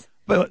everywhere was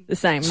the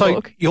same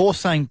look. So you're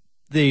saying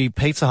the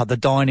Pizza Hut, the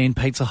dine-in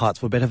Pizza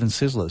Huts were better than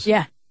Sizzlers?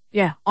 Yeah.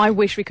 Yeah, I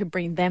wish we could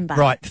bring them back.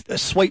 Right,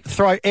 sweet.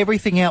 Throw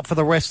everything out for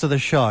the rest of the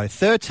show.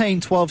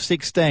 13, 12,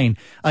 16.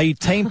 Are you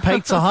Team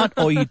Pizza Hut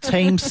or are you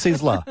Team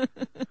Sizzler?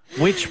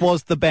 Which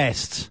was the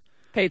best?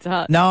 Pizza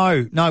Hut.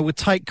 No, we'll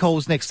take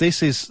calls next.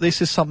 This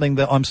is something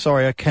that I'm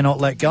sorry I cannot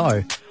let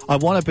go. I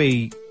want to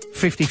be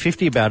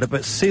 50-50 about it,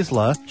 but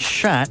Sizzler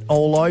shat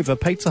all over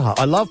Pizza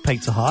Hut. I love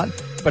Pizza Hut,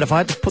 but if I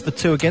had to put the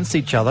two against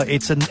each other,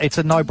 it's a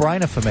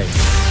no-brainer for me.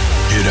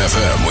 Hit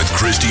FM with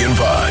Krysti and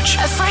Bodge.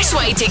 A fresh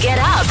way to get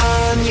up.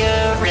 On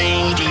your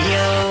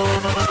radio.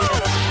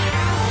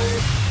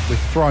 We've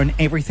thrown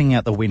everything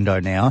out the window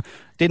now.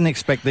 Didn't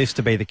expect this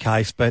to be the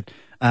case, but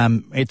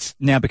it's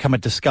now become a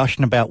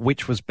discussion about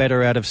which was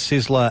better out of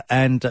Sizzler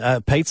and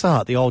Pizza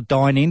Hut, the old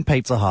dine-in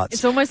Pizza Huts.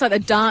 It's almost like the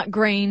dark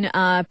green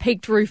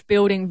peaked roof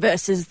building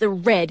versus the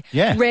red.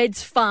 Yeah.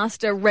 Red's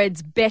faster,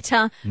 red's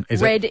better.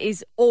 Red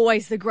is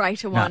always the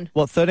greater one.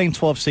 Well, 13,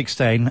 12,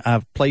 16,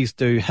 please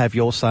do have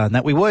your say on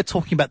that. We were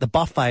talking about the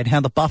buffet and how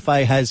the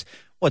buffet has,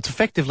 it's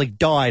effectively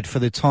died for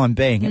the time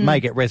being. It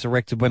may get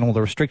resurrected when all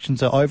the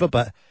restrictions are over,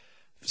 but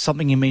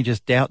something in me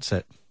just doubts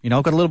it. You know,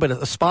 I've got a little bit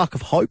of a spark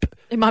of hope.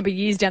 It might be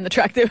years down the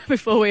track there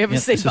before we ever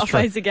see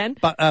buffets again.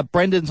 But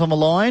Brendan's on the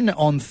line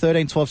on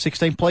 13, 12,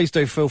 16. Please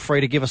do feel free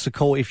to give us a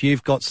call if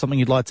you've got something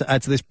you'd like to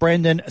add to this.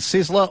 Brendan,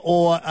 Sizzler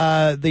or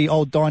the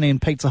old dine-in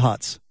Pizza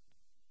Huts?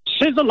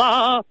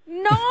 Sizzler!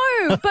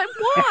 No, but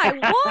why?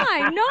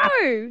 Why?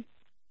 No.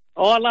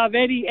 I love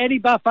any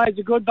buffet's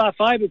a good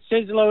buffet, but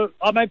Sizzler,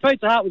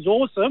 Pizza Hut was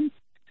awesome,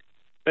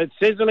 but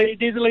Sizzler,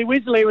 Dizzly,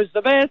 Wizzly was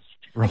the best.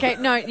 Right.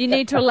 Okay, no, you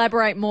need to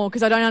elaborate more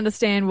because I don't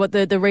understand what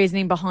the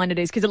reasoning behind it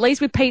is. Because at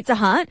least with Pizza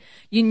Hut,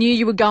 you knew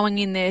you were going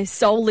in there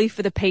solely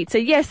for the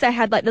pizza. Yes, they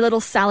had like the little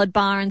salad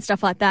bar and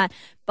stuff like that,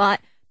 but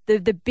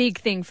the big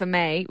thing for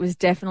me was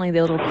definitely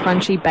the little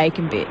crunchy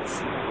bacon bits.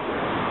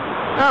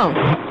 Oh.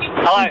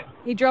 Hello.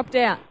 He dropped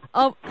out.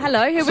 Oh,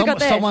 hello, who we got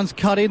there? Someone's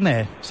cut in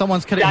there.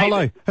 Someone's cut in.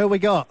 Hello, who we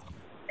got?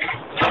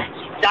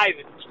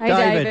 David. Hey,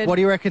 David. What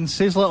do you reckon,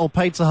 Sizzler or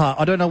Pizza Hut?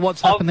 I don't know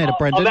what's happened there to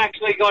Brendan. I've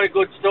actually got a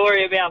good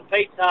story about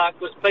Pizza Hut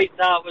because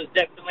Pizza Hut was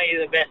definitely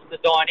the best to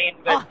dine in.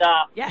 But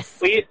yes.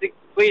 we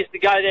used to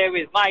go there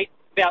with mates,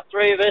 about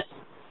three of us,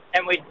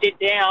 and we'd sit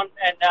down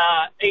and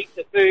eat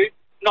the food.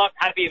 Not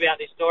happy about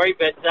this story,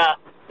 but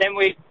then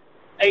we'd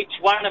each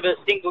one of us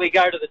singly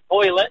go to the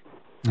toilet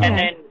and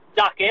then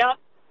duck out.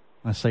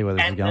 I see where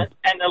this is going.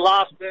 And the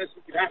last person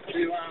would have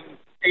to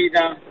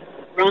either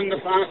run the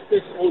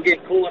fastest or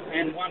get caught.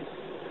 And once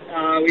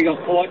we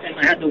got caught, and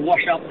they had to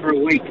wash up for a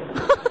week.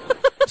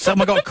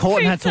 Someone got caught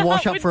and had to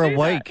wash up for a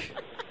week.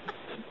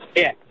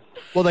 Yeah.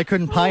 Well, they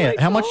couldn't pay it.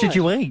 How much did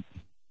you eat?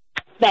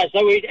 No,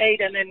 so we'd eat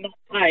and then not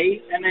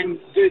pay and then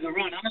do the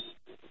runner.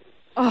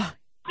 Oh.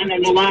 And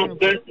then the last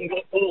person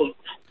got caught.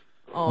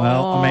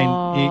 Well,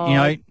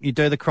 I mean, you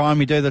do the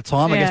crime, you do the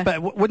time, I guess.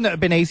 But wouldn't it have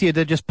been easier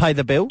to just pay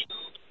the bill?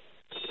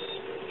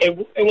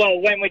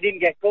 Well, when we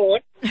didn't get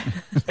caught.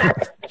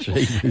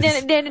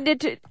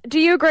 Do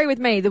you agree with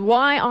me that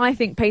why I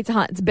think Pizza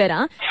Hut's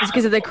better is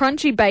because of the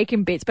crunchy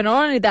bacon bits, but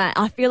not only that,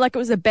 I feel like it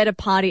was a better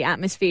party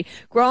atmosphere.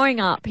 Growing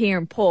up here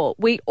in Port,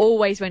 we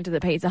always went to the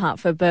Pizza Hut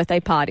for birthday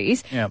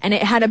parties, and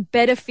it had a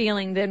better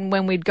feeling than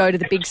when we'd go to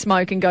the Big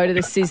Smoke and go to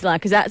the Sizzler,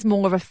 because that's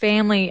more of a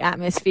family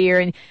atmosphere,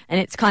 and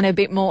it's kind of a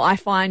bit more, I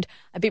find,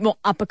 a bit more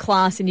upper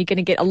class, and you're going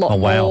to get a lot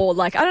more,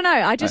 like, I don't know,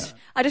 I just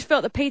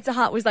felt the Pizza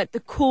Hut was like the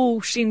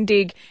cool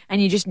shindig,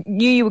 and you just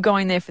knew you were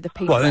going there for the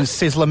pizza. Well, and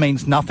Sizzler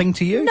means nothing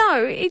to you?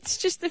 No, it's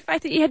just the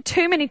fact that you had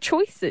too many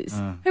choices.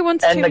 Who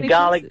wants and too many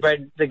garlic choices?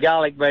 bread. The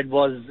garlic bread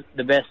was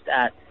the best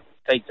at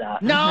Pizza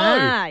Hut. No,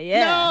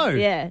 yeah, no.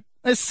 Yeah.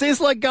 The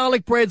Sizzler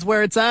garlic bread's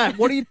where it's at.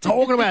 What are you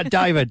talking about,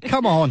 David?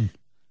 Come on.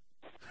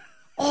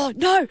 Oh,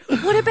 no.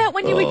 What about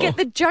when you would get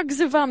the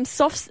jugs of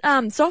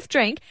soft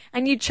drink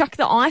and you'd chuck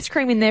the ice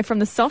cream in there from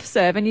the soft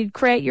serve and you'd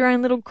create your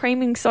own little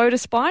creaming soda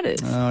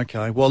spiders?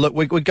 Okay. Well, look,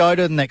 we go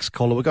to the next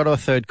caller. We go to a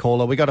third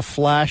caller. We got a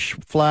Flash.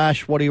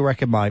 Flash, what do you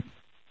reckon, mate?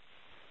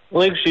 I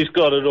think she's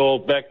got it all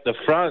back to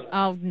front.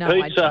 Oh, no,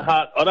 Pizza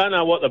Hut, I don't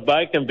know what the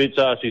bacon bits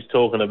are she's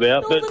talking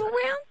about. The little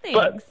round things.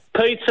 But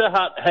Pizza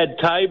Hut had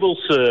table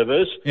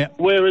service,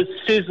 whereas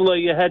Sizzler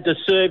you had to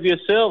serve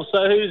yourself.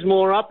 So who's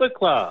more upper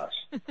class?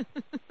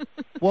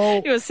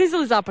 Well, It was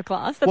Sizzler's upper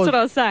class. That's what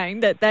I was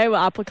saying, that they were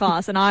upper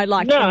class and I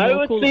liked them No,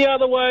 more it's cool. the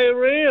other way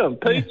around.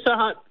 Pizza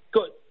Hut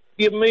got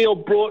your meal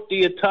brought to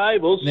your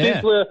table.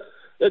 Yeah. Sizzler,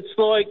 it's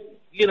like,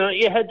 you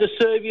had to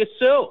serve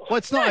yourself. well,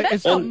 it's No, not. that's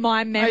it's not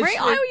my memory.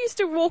 it's- I used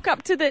to walk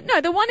up to the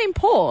one in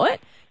Port.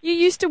 You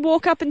used to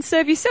walk up and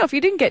serve yourself.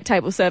 You didn't get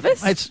table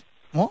service. It's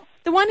what?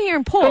 The one here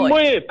in From Port.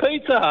 where?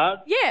 Pizza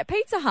Hut? Yeah,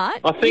 Pizza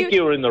Hut. I think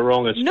you were in the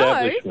wrong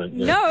establishment.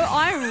 No,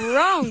 I'm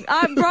wrong.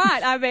 I'm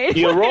right. I mean,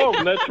 You're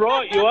wrong. That's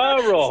right. You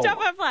are wrong.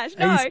 Stop and flash.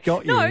 No, He's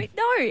got you.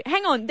 no.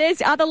 Hang on.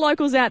 There's other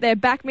locals out there.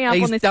 Back me up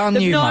He's on this. done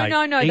you, mate.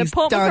 No. He's The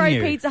Port done Macquarie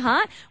you. Pizza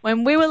Hut.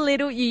 When we were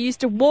little, you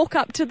used to walk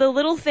up to the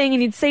little thing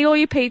and you'd see all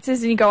your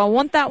pizzas and you go, I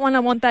want that one. I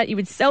want that. You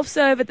would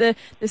self-serve at the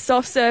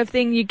soft serve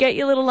thing. You get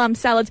your little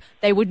salads.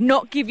 They would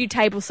not give you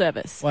table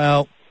service.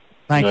 Well,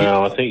 thank you.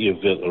 No, I think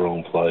you've got the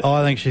wrong place. Oh,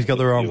 I think she's got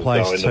the wrong You're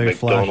place going too, to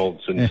Flash.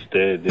 McDonald's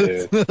instead,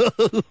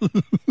 yeah.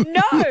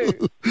 No.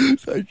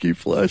 Thank you,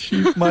 Flash.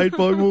 You've made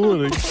my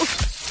morning.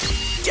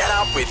 Get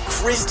up with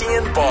Krysti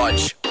and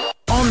Bodge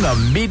on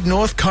the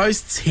Mid-North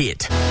Coast's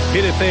hit.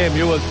 Hit FM,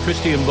 you're with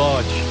Krysti and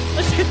Bodge.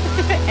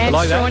 And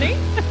like that. Shawnee.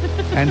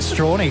 And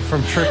Strawny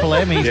from Triple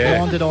M, he's Yeah.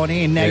 wandered on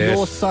in. Now, Yes.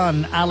 your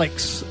son,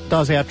 Alex,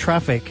 does our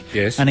traffic.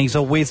 Yes. And he's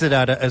a wizard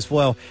at it as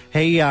well.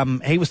 He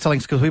was telling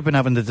us, because we've been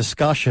having the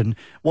discussion,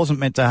 wasn't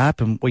meant to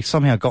happen. We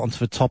somehow got onto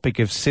the topic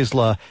of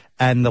Sizzler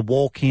and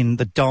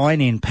the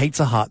dine-in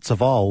Pizza Huts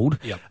of old,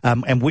 Yep.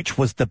 and which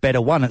was the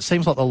better one. It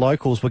seems like the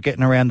locals were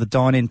getting around the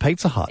dine-in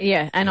Pizza Hut.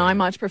 Yeah, and I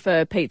much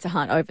prefer Pizza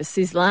Hut over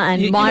Sizzler.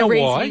 And You my know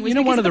reasoning why? was You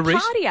know because one of of the the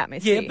party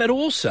atmosphere. Yeah, but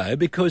also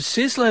because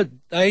Sizzler,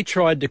 they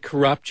tried to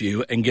corrupt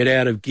you and get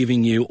out of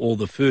giving you all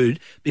the food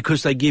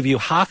because they give you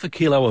half a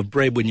kilo of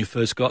bread when you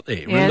first got there.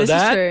 yeah, Remember this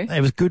that? is true.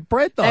 It was good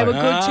bread, though. They were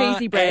good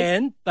cheesy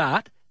bread.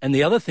 And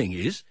the other thing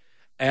is,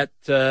 at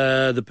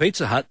the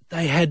Pizza Hut,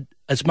 they had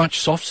as much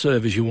soft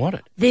serve as you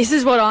wanted. This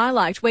is what I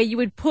liked, where you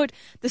would put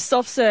the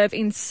soft serve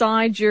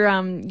inside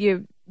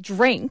your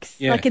drinks,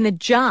 Yeah. like in the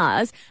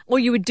jars, or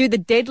you would do the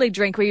deadly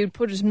drink where you would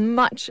put as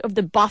much of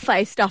the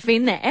buffet stuff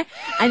in there,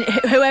 and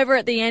whoever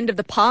at the end of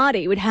the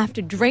party would have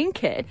to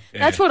drink it.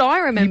 That's what I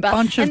remember. You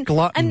bunch of And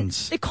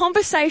gluttons. the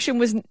conversation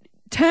was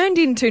turned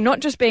into not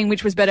just being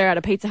which was better out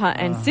of Pizza Hut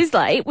and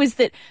Sizzler, it was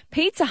that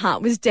Pizza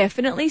Hut was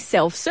definitely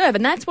self-serve,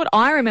 and that's what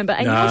I remember.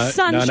 And No, your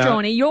son, no.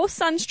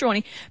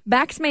 Strawny,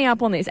 backs me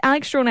up on this.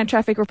 Alex Strawn, our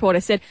traffic reporter,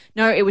 said,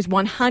 no, it was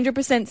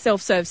 100%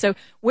 self-serve. So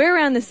we're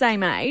around the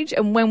same age,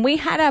 and when we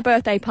had our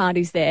birthday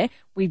parties there,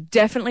 we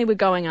definitely were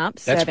going up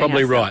That's serving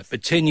probably ourselves. right.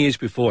 But 10 years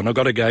before, and I've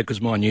got to go because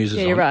my news is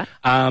Yeah, you're on.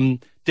 right.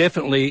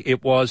 Definitely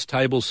it was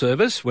table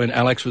service when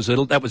Alex was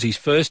little. That was his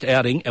first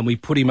outing, and we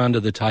put him under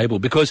the table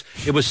because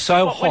it was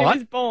so hot. when he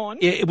was born.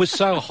 Yeah, it was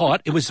so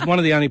hot. It was one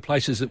of the only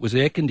places that was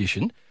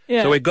air-conditioned.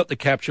 Yeah. So we got the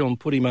capsule and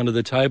put him under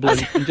the table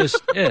and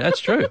just, yeah, that's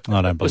true.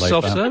 I don't It was believe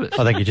self-service. that.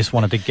 I think you just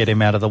wanted to get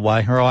him out of the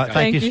way. All right,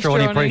 thank you,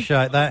 Strawny. Strawny.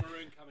 Appreciate that.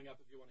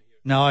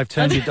 No, I've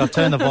turned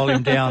the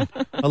volume down.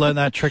 I learned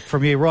that trick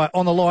from you. Right,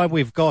 on the line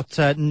we've got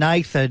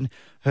Nathan,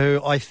 who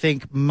I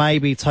think may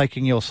be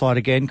taking your side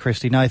again.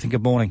 Krysti, Nathan,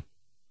 good morning.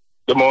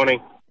 Good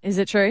morning. Is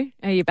it true?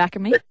 Are you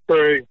backing me? It's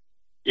true.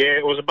 Yeah,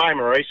 it was a Bay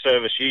Marie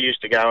service. You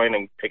used to go in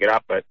and pick it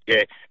up, but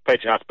yeah,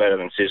 Pizza Hut's better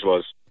than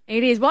Sizzler's.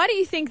 It is. Why do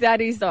you think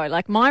that is, though?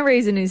 Like, my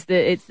reason is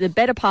that it's the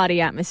better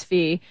party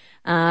atmosphere,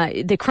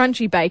 the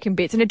crunchy bacon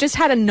bits, and it just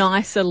had a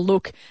nicer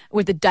look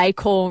with the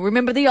decor.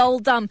 Remember the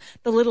old, the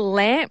little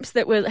lamps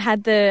that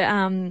had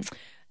the...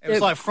 It was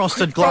like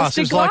frosted glass.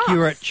 It was like you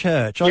were at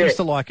church. I Yeah. used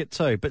to like it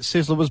too, but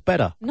Sizzler was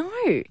better. No,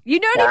 you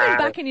don't even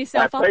backing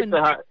yourself up.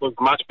 Pizza Hut was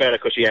much better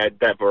because you had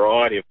that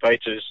variety of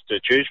pizzas to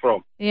choose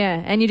from.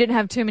 Yeah, and you didn't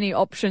have too many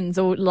options,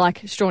 or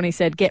like Strawny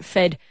said, get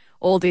fed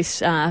all this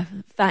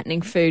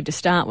fattening food to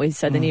start with,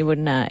 so then you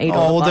wouldn't eat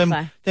all the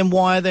buffet. Then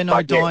why are there no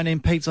But, yeah. dine-in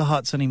Pizza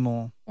Huts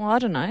anymore? Well, I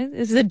don't know.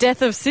 It's the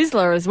death of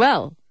Sizzler as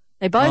well.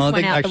 They both I went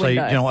think out actually,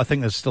 the window. I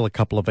think there's still a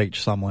couple of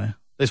each somewhere.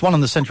 There's one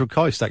on the Central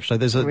Coast, actually.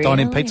 There's a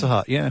dine-in Really? Pizza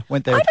Hut. Yeah,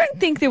 went there. I don't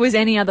think there was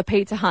any other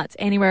Pizza Huts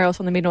anywhere else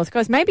on the Mid-North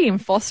Coast. Maybe in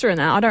Foster and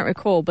that, I don't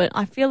recall. But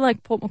I feel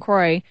like Port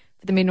Macquarie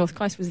for the Mid-North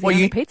Coast was the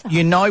only Pizza Hut.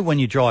 You know when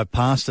you drive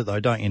past it,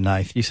 though, don't you,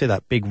 Nath? You see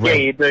that big Yeah, red...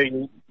 you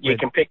do. You red-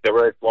 can pick the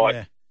roof like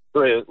Yeah.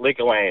 through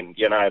Liquorland,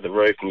 the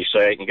roof, and you see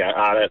it and you go,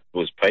 that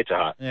was Pizza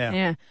Hut. Yeah.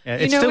 Yeah.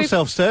 It's You know, still we've-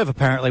 self-serve,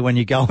 apparently, when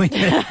you go in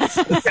there.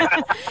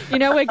 You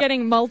know, we're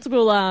getting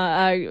multiple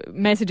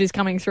messages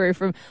coming through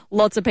from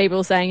lots of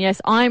people saying, yes,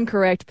 I'm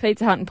correct.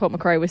 Pizza Hut in Port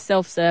Macquarie was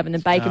self-serve and the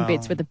bacon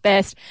bits were the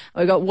best.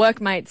 We've got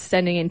workmates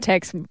sending in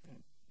texts,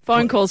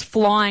 phone calls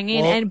flying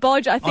in. Well, and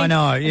Bodge, I think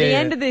know, the yeah.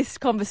 end of this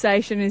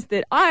conversation is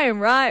that I am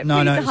right. No,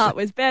 Pizza it's- Hut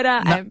was better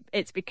and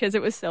it's because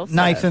it was self-serve.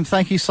 Nathan,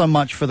 thank you so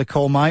much for the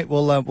call, mate.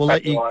 We'll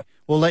let you... all right.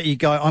 We'll let you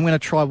go. I'm going to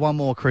try one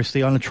more, Krysti.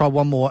 I'm going to try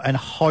one more and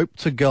hope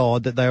to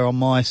God that they're on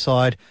my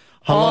side.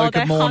 Hello, they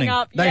good morning.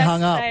 hung up. They Yes,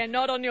 hung up. They are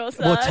not on your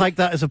side. We'll take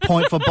that as a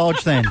point for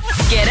Bodge then.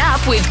 Get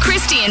up with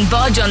Krysti and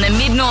Bodge on the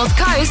Mid-North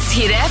Coast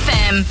Hit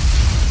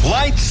FM.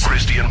 Lights,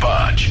 Krysti and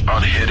Bodge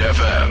on Hit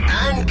FM.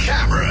 And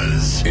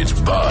cameras. It's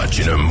Bodge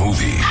in a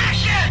movie.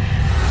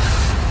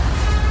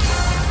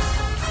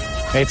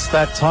 It's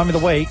that time of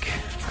the week,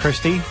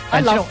 Krysti. I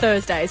And love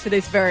Thursdays for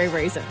this very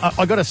reason.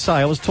 I got to say,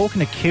 I was talking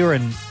to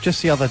Kieran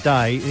just the other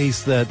day.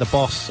 He's the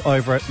boss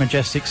over at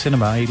Majestic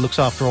Cinema. He looks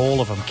after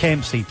all of them,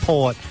 Kempsey,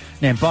 Port,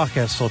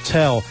 Nambucca,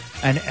 Sawtell.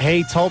 And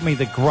he told me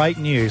the great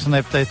news, and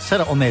they've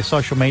said it on their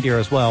social media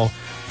as well.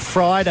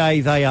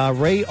 Friday, they are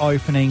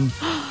reopening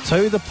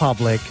to the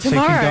public.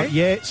 Tomorrow?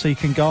 So you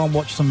can go and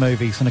watch some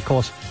movies. And, of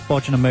course,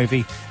 watching a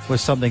movie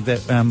was something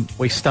that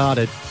we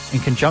started in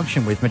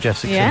conjunction with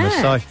Majestic Cinema.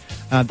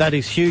 So that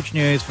is huge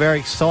news, very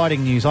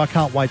exciting news. I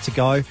can't wait to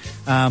go.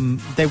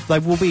 They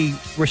will be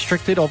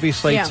restricted,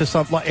 obviously, to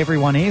some, like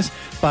everyone is.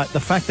 But the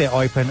fact they're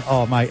open,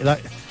 oh, mate,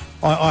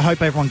 I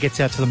hope everyone gets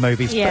out to the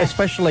movies,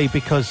 especially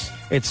because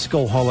it's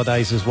school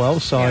holidays as well,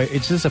 so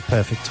it's just a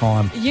perfect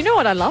time. You know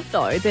what I love,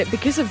 though? That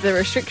because of the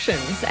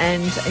restrictions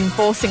and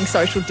enforcing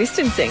social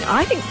distancing,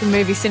 I think the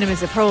movie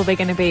cinemas are probably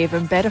going to be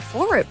even better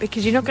for it,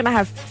 because you're not going to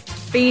have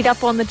feet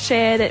up on the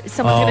chair that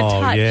someone's going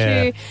to touch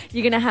you.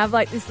 You're going to have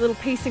like this little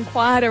peace and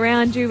quiet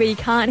around you where you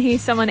can't hear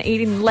someone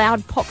eating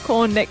loud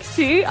popcorn next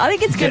to you. I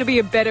think it's going to be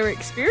a better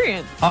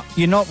experience.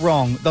 You're not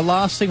wrong. The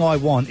last thing I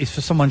want is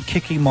for someone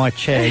kicking my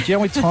chair. Do you know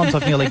how many times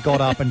I've nearly got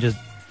up and just...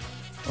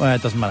 Well,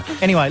 it doesn't matter.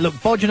 Anyway, look,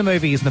 Bodge in a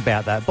movie isn't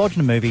about that. Bodge in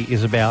a movie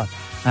is about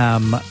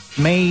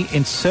me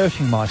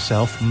inserting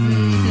myself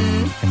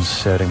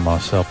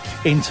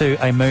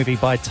into a movie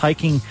by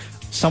taking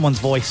someone's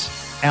voice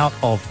out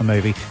of a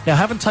movie. Now, I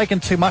haven't taken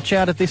too much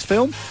out of this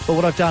film, but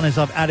what I've done is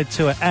I've added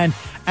to it. And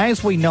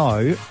as we know,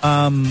 it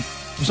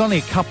was only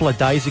a couple of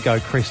days ago,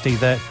 Krysti,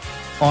 that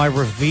I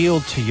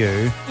revealed to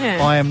you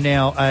I am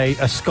now a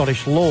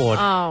Scottish lord.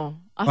 Oh,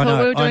 I thought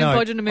we were doing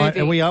Bodge in a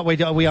movie. We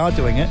are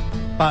doing it,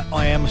 but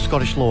I am a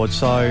Scottish lord,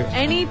 so...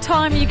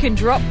 Anytime you can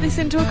drop this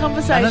into a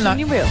conversation,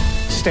 you will.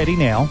 Steady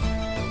now.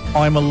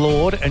 I'm a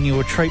lord, and you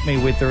will treat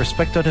me with the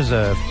respect I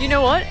deserve. You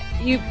know what?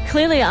 You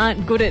clearly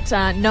aren't good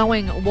at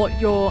knowing what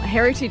your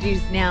heritage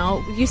is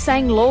now. You're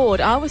saying lord.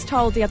 I was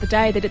told the other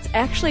day that it's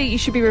actually, you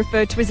should be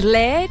referred to as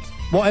laird.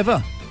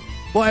 Whatever,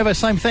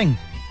 same thing.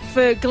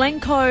 For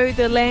Glencoe,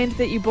 the land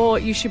that you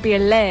bought, you should be a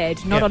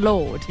laird, not a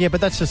lord. Yeah,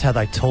 but that's just how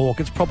they talk.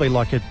 It's probably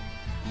like an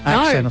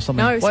accent or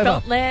something. No,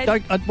 spelt laird. I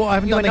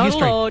haven't done the history. You're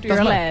not a lord, you're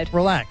a laird.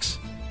 Relax.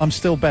 I'm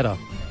still better.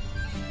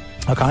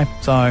 Okay,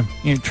 so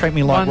you treat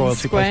me like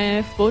royalty. 1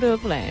 square foot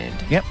of land.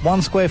 Yep,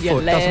 1 square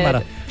foot. Doesn't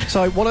matter.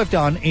 So what I've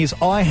done is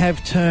I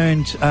have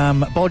turned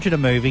Bodge in a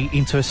movie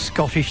into a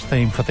Scottish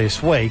theme for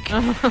this week.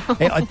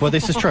 Well,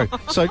 this is true.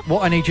 So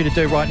what I need you to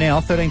do right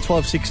now, 13,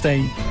 12,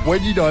 16,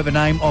 when you know the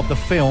name of the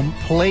film,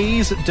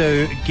 please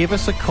do give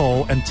us a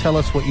call and tell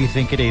us what you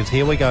think it is.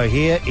 Here we go.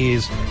 Here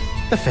is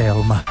the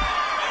film.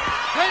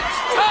 It's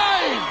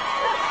time!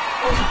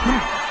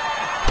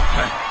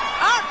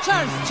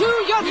 Archers, to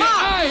your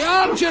mark! Aye,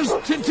 archers,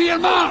 to your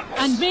mark!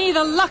 And may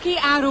the lucky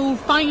arrow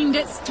find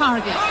its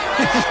target.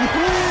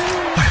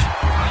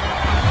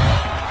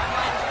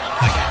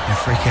 Okay, no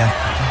freak out.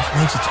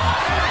 Loads of time.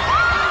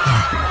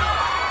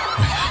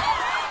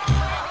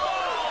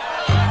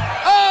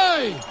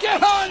 Aye,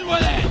 get on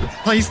with it!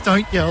 Please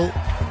don't yell.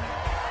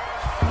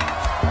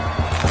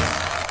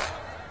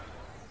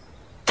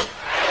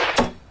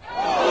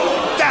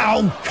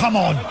 Down, come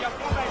on.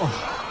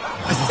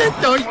 I said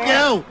don't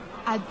yell.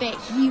 I bet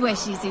he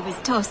wishes he was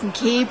tossing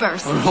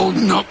cabers. Or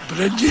holding up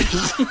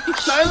bridges.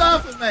 Don't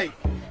laugh at me.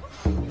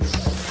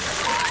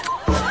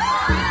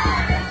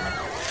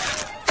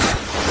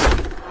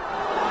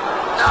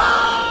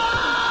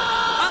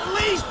 At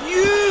least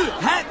you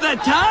hit the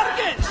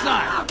target,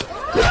 son.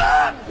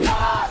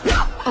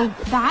 Oh,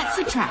 that's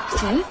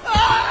attractive.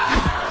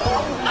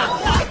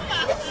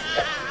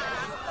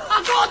 I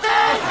got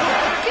it!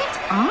 Good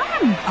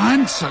arm.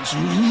 And such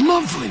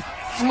lovely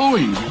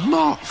flowing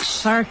locks.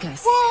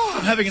 Circus.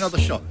 I'm having another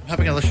shot. Get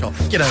over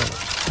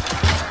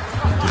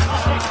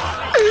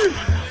it.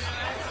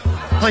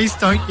 Please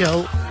don't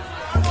yell.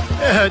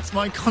 It hurts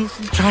my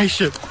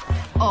concentration.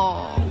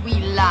 Oh, wee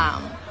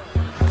lamb.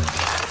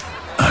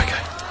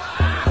 Okay.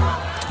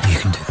 You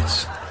can do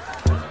this.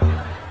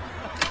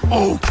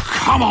 Oh,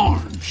 come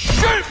on.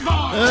 Shoot,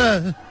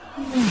 boy!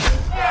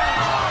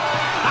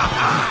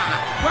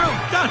 Well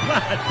done,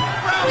 lad.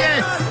 Well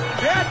Yes.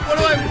 What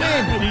do I win?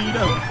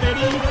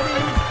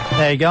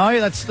 There you go.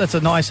 That's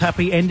a nice,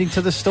 happy ending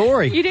to the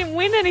story. You didn't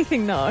win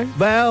anything, though.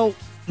 Well,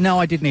 no,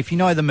 I didn't. If you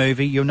know the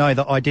movie, you'll know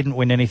that I didn't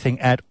win anything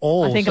at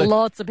all. I think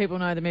lots of people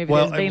know the movie.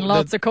 There's been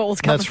lots of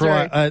calls coming through.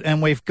 That's right.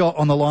 And we've got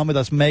on the line with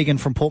us Megan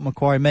from Port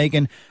Macquarie.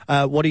 Megan,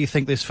 what do you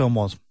think this film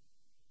was?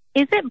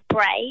 Is it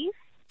Brave?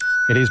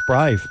 It is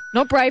Brave.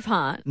 Not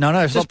Braveheart. No,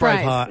 it's just not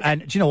Braveheart.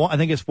 And do you know what? I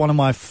think it's one of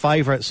my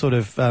favourite sort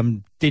of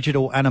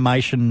digital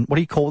animation. What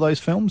do you call those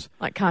films?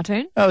 Like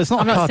cartoon? Oh, it's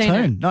not I've a not seen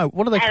cartoon. it. No,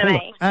 what do they call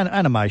it?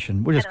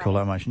 Animation. We'll just call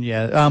it animation,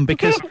 yeah.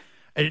 Because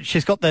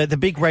she's got the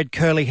big red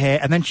curly hair,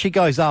 and then she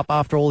goes up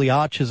after all the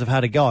archers have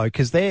had a go,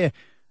 because they're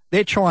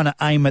trying to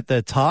aim at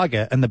the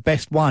target, and the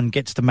best one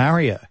gets to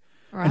marry her.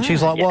 Right. And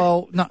she's like,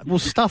 well,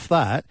 stuff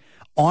that.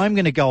 I'm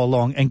going to go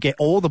along and get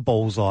all the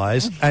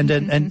bullseyes,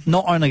 and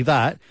not only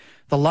that,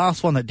 the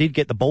last one that did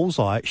get the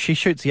bullseye, she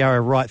shoots the arrow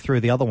right through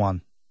the other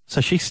one. So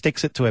she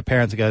sticks it to her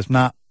parents and goes,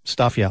 nah,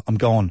 stuff you, I'm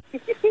gone.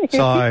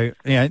 So,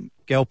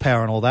 girl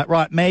power and all that.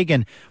 Right,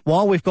 Megan,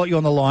 while we've got you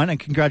on the line, and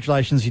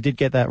congratulations, you did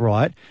get that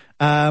right,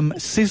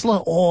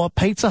 Sizzler or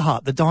Pizza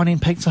Hut, the dine-in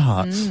Pizza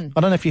Huts.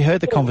 I don't know if you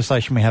heard the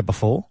conversation we had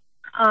before.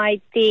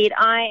 I did.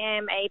 I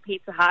am a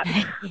Pizza Hut.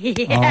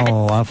 Yes.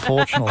 Oh,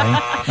 unfortunately,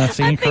 that's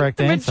the incorrect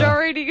the answer.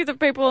 majority of the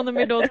people on the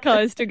Mid-North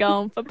Coast are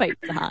going for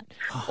Pizza Hut.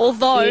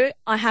 Although,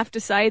 I have to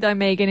say, though,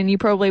 Megan, and you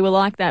probably will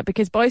like that,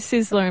 because both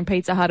Sizzler and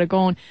Pizza Hut are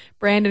gone.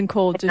 Brandon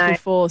called just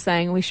before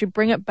saying we should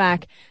bring it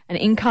back, an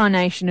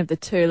incarnation of the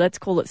two. Let's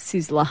call it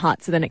Sizzler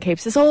Hut, so then it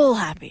keeps us all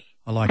happy.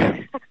 I like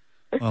it.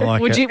 I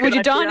like Would it.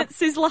 you dine at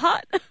Sizzler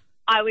Hut?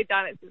 I would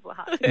dine at Sizzler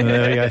Hut.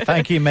 There we go.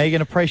 Thank you,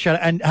 Megan. Appreciate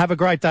it. And have a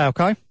great day,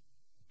 okay?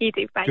 You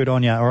too, thanks. Good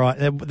on you. All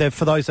right.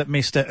 For those that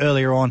missed it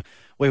earlier on,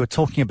 we were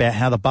talking about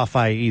how the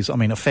buffet is,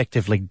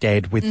 effectively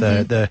dead with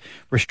the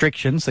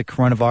restrictions, the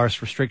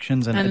coronavirus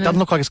restrictions, and it doesn't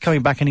look like it's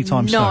coming back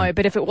anytime soon. No,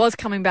 but if it was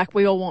coming back,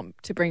 we all want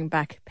to bring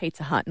back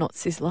Pizza Hut, not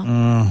Sizzler.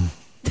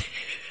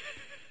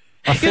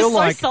 I feel You're so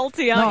like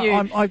salty,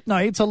 aren't you? No,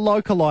 it's a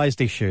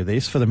localised issue,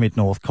 this, for the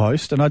Mid-North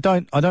Coast, and I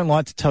don't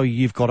like to tell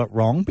you've got it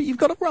wrong, but you've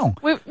got it wrong.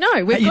 We've got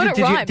it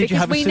right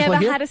because we never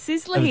here? had a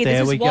Sizzler Oh, here. there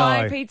This we is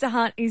why go. Pizza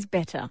Hut is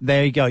better.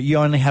 There you go. You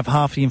only have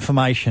half the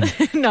information.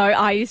 No,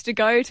 I used to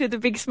go to the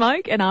Big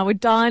Smoke and I would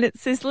dine at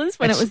Sizzler's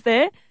when it was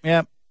there.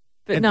 Yeah.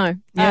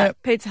 But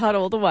Pizza Hut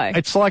all the way.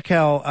 It's like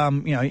how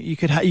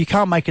you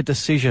can't make a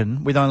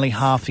decision with only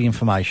half the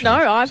information. No,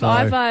 I've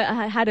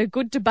had a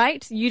good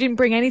debate. You didn't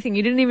bring anything.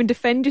 You didn't even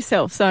defend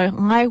yourself. So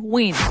I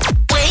win.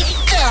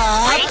 Wake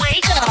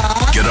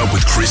up. Get up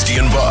with Krysti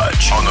and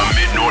Bodge on the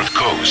Mid-North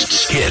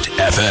Coast's Hit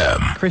FM.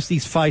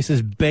 Krysti's face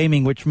is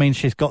beaming, which means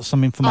she's got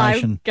some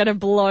information. I'm going to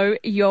blow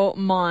your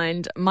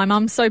mind. My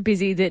mum's so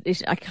busy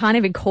that I can't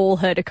even call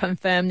her to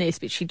confirm this,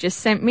 but she just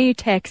sent me a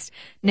text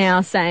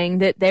now saying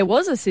that there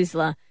was a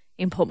Sizzler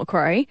in Port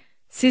Macquarie.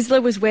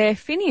 Sizzler was where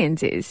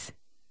Finian's is.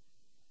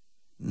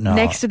 No.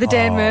 Next to the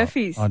Dan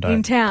Murphy's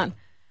in town.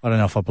 I don't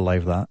know if I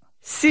believe that.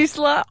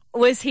 Sizzler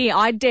was here.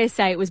 I dare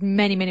say it was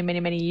many, many, many,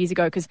 many years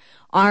ago, because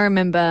I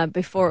remember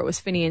before it was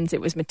Finian's,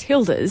 it was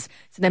Matilda's.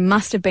 So there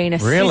must have been a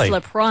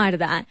Sizzler prior to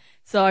that.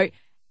 So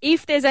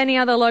if there's any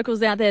other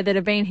locals out there that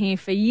have been here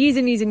for years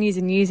and years and years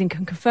and years and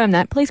can confirm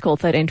that, please call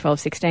 13 12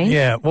 16.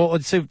 Yeah, well,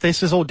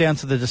 this is all down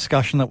to the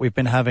discussion that we've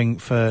been having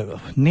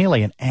for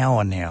nearly an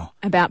hour now.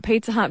 About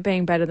Pizza Hut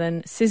being better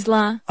than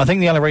Sizzler. I think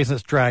the only reason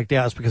it's dragged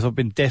out is because I've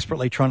been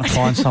desperately trying to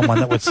find someone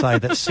that would say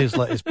that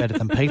Sizzler is better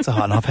than Pizza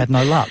Hut, and I've had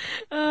no luck.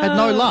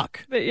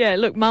 But yeah,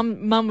 look,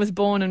 Mum was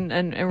born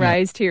and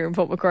raised here in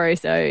Port Macquarie,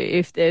 so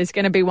if there's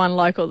going to be one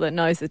local that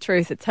knows the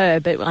truth, it's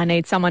her, but I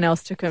need someone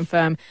else to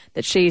confirm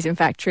that she is in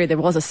fact true. There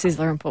was a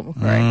Sizzler in Port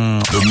Macquarie.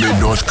 The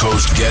Mid-North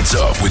Coast gets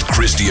up with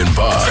Krysti and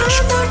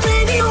Bodge.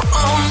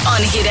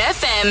 On Hit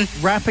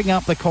FM. Wrapping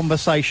up the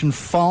conversation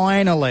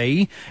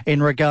finally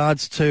in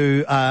regards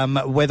to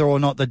whether or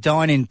not the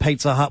dine-in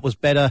Pizza Hut was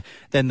better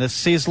than the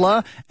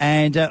Sizzler.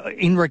 And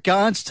in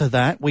regards to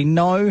that, we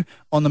know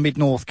on the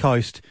Mid-North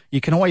Coast, you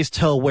can always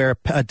tell where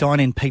a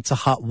dine-in Pizza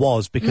Hut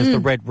was because the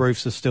red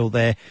roofs are still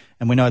there.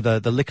 And we know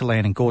the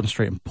Liquorland in Gordon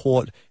Street and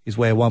Port is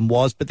where one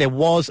was. But there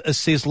was a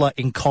Sizzler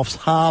in Coffs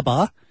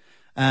Harbour.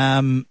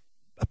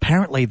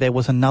 Apparently there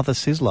was another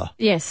Sizzler.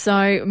 Yes,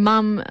 so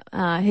Mum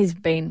has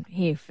been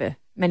here for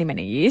many,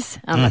 many years.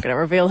 I'm not going to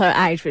reveal her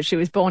age, but she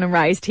was born and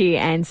raised here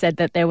and said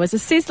that there was a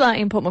Sizzler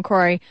in Port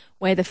Macquarie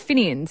where the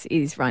Finian's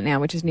is right now,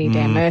 which is near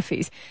Dan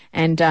Murphy's.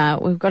 And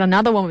we've got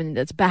another woman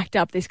that's backed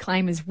up this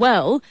claim as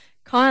well.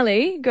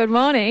 Kylie, good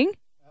morning.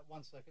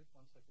 One second.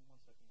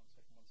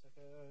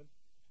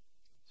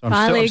 So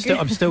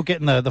I'm still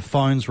getting the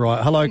phones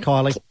right. Hello,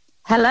 Kylie.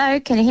 Hello,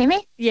 can you hear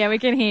me? Yeah, we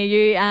can hear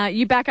you.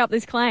 You back up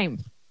this claim.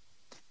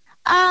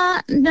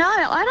 No,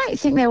 I don't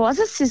think there was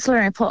a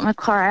Sizzler in Port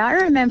Macquarie. I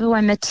remember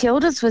when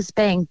Matilda's was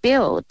being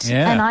built,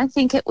 and I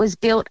think it was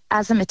built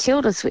as a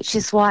Matilda's, which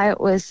is why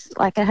it was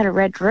like it had a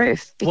red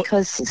roof,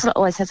 because Sizzler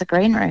always has a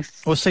green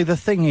roof. Well, see, the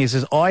thing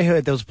is I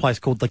heard there was a place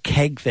called The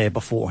Keg there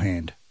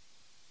beforehand.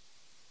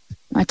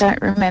 I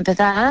don't remember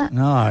that.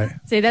 No.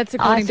 See, that's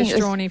according to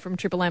Strawny from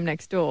Triple M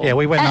next door. Yeah,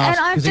 we went and asked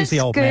I've because he's just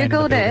the old man in the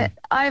Googled building. it.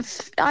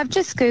 I've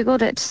just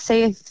Googled it to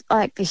see if,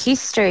 like, the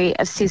history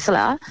of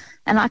Sizzler,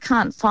 and I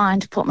can't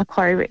find Port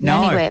Macquarie written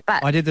anywhere.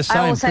 But I did the same.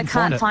 I also Couldn't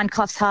find can't it. find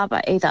Coffs Harbour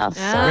either.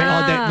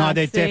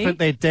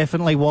 There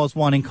definitely was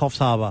one in Coffs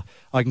Harbour.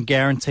 I can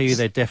guarantee you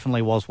there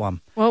definitely was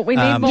one. Well, we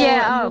need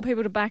more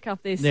people to back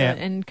up this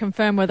and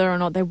confirm whether or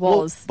not there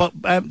was. Well,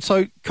 but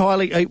so,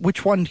 Kylie,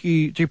 which one do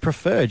you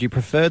prefer? Do you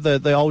prefer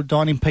the old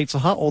dining Pizza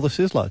Hut or the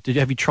Sizzler?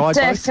 Have you tried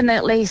both?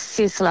 Definitely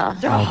Sizzler.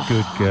 Oh,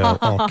 good girl.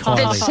 Oh,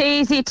 Kylie. The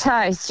cheesy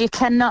toast. You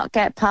cannot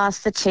get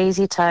past the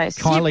cheesy toast.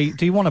 Kylie,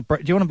 do you want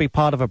to be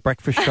part of a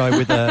breakfast show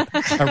with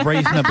a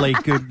reasonably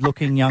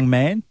good-looking young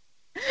man?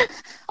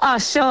 Oh,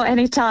 sure,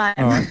 anytime.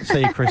 All right, see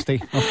you,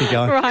 Krysti. Off you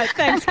go. Right,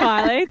 thanks,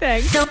 Kylie.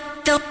 Thanks. The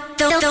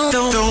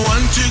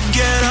one to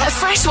get up. A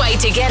fresh way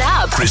to get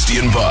up. Krysti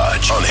and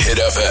Bodge on Hit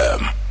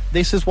FM.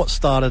 This is what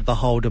started the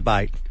whole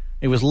debate.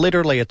 It was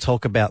literally a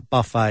talk about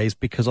buffets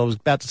because I was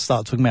about to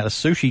start talking about a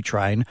sushi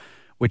train,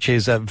 which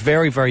is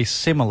very, very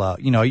similar.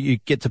 You know, you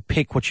get to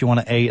pick what you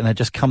want to eat and it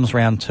just comes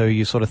round to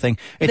you sort of thing.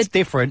 It's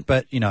different,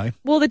 but, you know.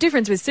 Well, the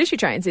difference with sushi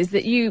trains is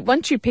that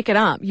once you pick it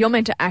up, you're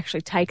meant to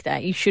actually take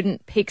that. You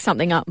shouldn't pick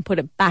something up and put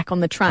it back on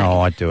the train. Oh,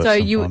 I do it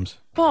sometimes.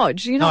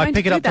 Bodge, you're not I meant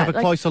pick to it do up to that. have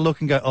a closer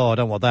look and go, oh, I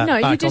don't want that.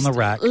 No, back you just on the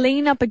rack.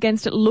 lean up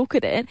against it, look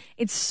at it.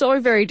 It's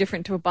so very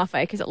different to a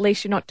buffet because at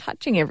least you're not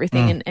touching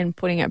everything and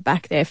putting it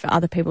back there for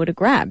other people to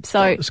grab.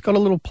 So it's got a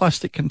little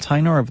plastic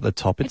container over the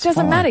top. It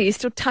doesn't matter. You're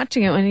still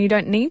touching it when you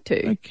don't need to.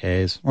 Who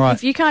cares? Right.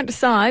 If you can't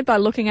decide by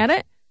looking at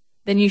it,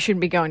 then you shouldn't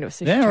be going to a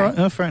sushi train. Yeah, all right.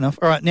 Oh, fair enough.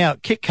 All right. Now,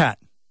 Kit Kat.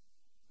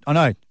 I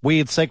know.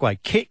 Weird segue.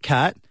 Kit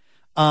Kat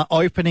are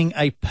opening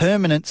a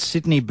permanent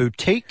Sydney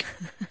boutique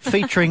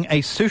featuring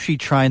a sushi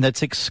train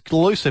that's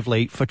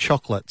exclusively for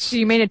chocolates. Do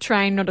you mean a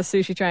train, not a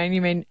sushi train?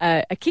 You mean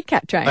a Kit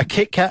Kat train? A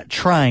Kit Kat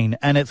train,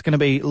 and it's going to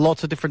be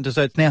lots of different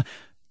desserts. Now,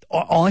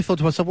 I thought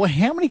to myself, well,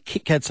 how many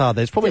Kit Kats are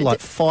there? There's probably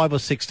like 5 or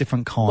 6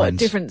 different kinds. What,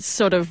 different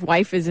sort of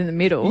wafers in the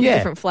middle,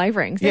 different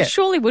flavourings. There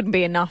surely wouldn't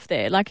be enough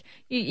there. Like,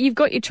 you've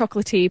got your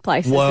chocolatier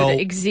places that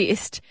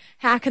exist.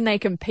 How can they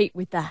compete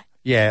with that?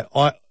 Yeah,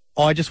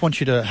 I just want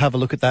you to have a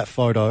look at that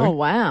photo. Oh,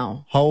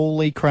 wow.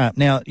 Holy crap.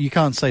 Now, you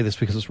can't see this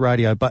because it's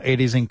radio, but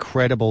it is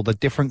incredible. The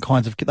different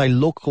kinds of... They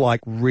look like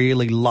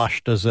really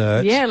lush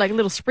desserts. Yeah, like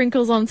little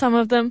sprinkles on some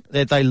of them.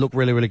 They look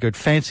really, really good.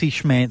 Fancy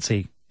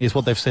schmancy is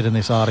what they've said in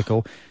this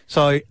article.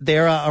 So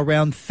there are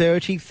around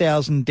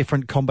 30,000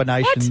 different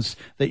combinations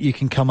that you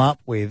can come up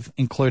with,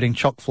 including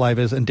choc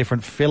flavours and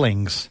different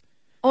fillings.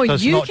 Oh, so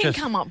you can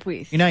come up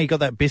with. You know, you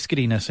got that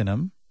biscuitiness in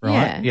them,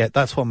 right? Yeah,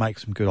 that's what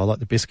makes them good. I like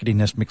the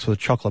biscuitiness mixed with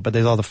chocolate, but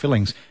there's other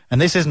fillings. And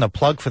this isn't a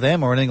plug for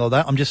them or anything like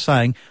that. I'm just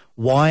saying,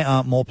 why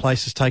aren't more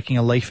places taking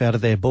a leaf out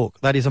of their book?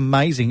 That is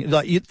amazing.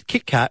 Like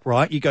Kit Kat,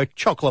 right? You go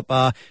chocolate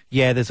bar,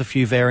 there's a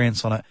few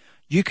variants on it.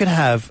 You could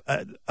have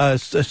a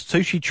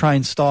sushi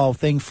train style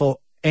thing for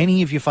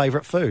any of your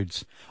favourite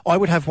foods. I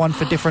would have one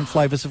for different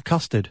flavours of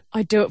custard.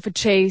 I'd do it for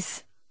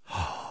cheese.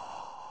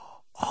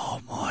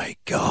 Oh, my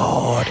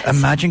God. Yes.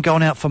 Imagine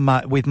going out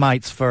with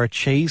mates for a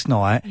cheese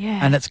night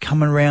and it's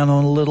coming around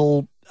on a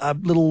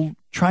little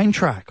train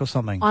track or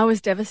something. I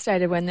was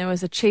devastated when there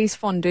was a cheese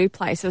fondue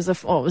place.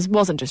 It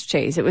wasn't just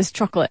cheese. It was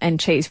chocolate and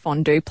cheese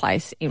fondue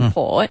place in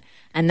Port,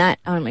 and that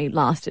only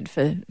lasted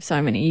for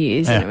so many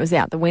years and it was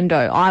out the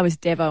window. I was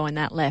devo when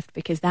that left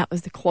because that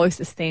was the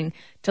closest thing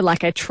to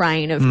like a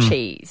train of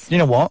cheese. You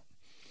know what?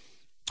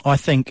 I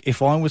think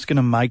if I was going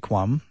to make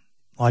one,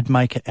 I'd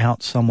make it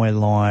out somewhere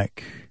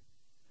like...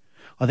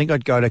 I think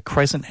I'd go to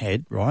Crescent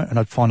Head, right, and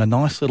I'd find a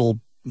nice little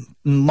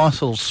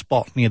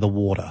spot near the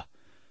water,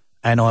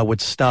 and I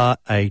would start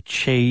a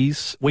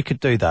cheese. We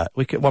could do that.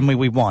 We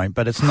won't,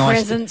 but it's nice.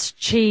 Crescent's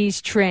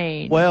cheese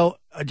train. Well,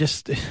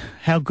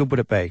 how good would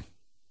it be?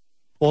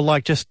 Or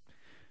like just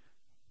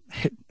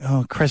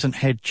Crescent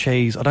Head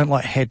cheese. I don't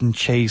like head and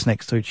cheese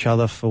next to each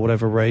other for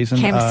whatever reason.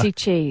 Kempsey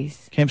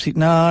cheese. Kempsey.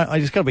 No,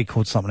 it's got to be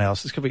called something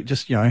else. It's got to be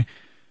just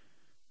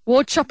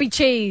War choppy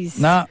cheese.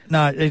 No,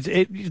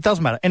 it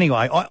doesn't matter.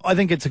 Anyway, I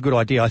think it's a good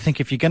idea. I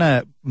think if you're going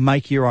to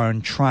make your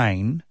own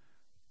train,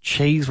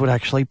 cheese would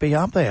actually be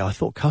up there. I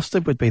thought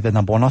custard would be the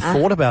number one. I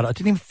thought about it. I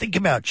didn't even think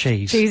about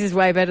cheese. Cheese is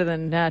way better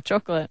than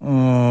chocolate.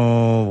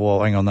 Oh,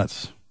 well, hang on.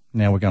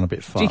 Now we're going a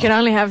bit far. You can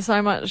only have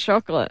so much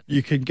chocolate.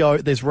 You can go,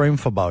 there's room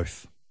for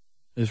both.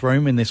 There's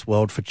room in this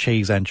world for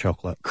cheese and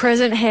chocolate.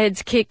 Crescent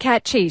Head's Kit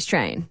Kat cheese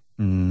train.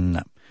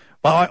 No.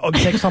 But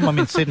next time I'm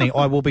in Sydney,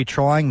 I will be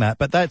trying that.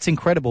 But that's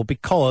incredible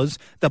because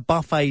the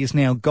buffet is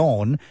now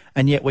gone,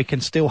 and yet we can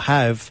still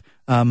have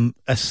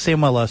a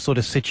similar sort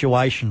of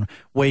situation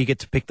where you get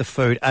to pick the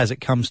food as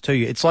it comes to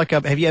you. It's like,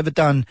 have you ever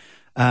done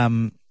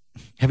yum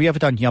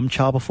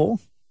cha before?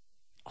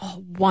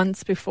 Oh,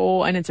 once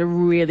before, and it's a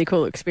really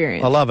cool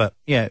experience. I love it.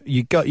 Yeah,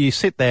 you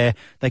sit there,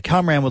 they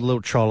come around with a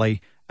little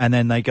trolley, and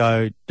then they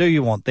go, do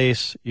you want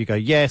this? You go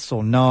yes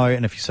or no,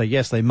 and if you say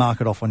yes, they mark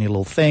it off on your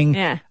little thing.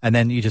 Yeah. And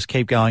then you just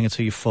keep going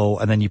until you're full,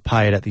 and then you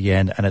pay it at the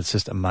end, and it's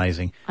just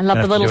amazing. I love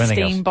the little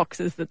steam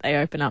boxes that they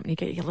open up, and you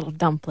get your little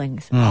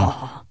dumplings.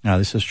 Oh. No,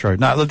 this is true.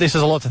 No, this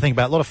is a lot to think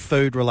about. A lot of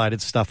food-related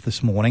stuff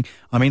this morning.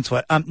 I'm into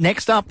it.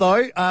 Next up,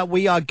 though,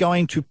 we are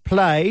going to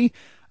play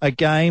a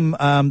game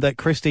that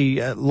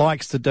Krysti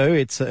likes to do.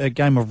 It's a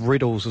game of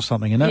riddles or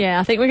something, isn't it? Yeah,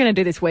 I think we're going to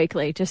do this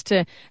weekly. It's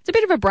a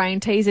bit of a brain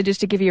teaser just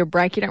to give you a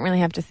break. You don't really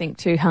have to think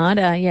too hard.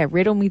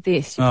 Riddle me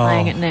this. You're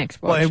playing it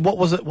next. Well, what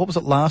was it? What was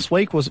it last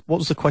week? What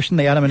was the question?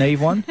 The Adam and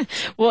Eve one?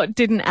 What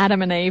didn't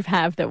Adam and Eve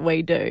have that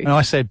we do? And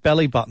I said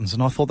belly buttons,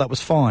 and I thought that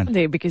was fine.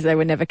 Yeah, because they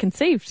were never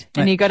conceived.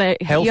 And you only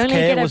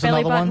get a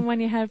belly button when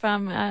you have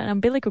an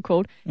umbilical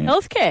cord. Yeah.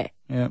 Healthcare.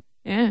 Yeah.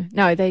 Yeah.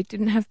 No, they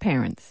didn't have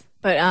parents.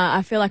 But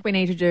I feel like we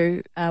need to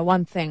do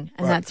one thing,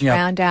 and that's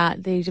round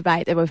out the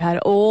debate that we've had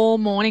all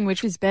morning,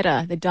 which was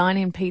better, the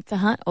dine-in Pizza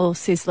Hut or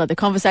Sizzler. The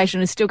conversation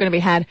is still going to be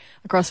had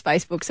across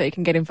Facebook, so you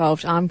can get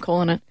involved. I'm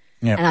calling it.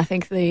 Yep. And I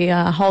think the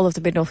whole of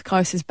the Mid-North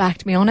Coast has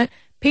backed me on it.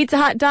 Pizza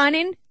Hut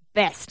dine-in,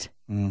 best.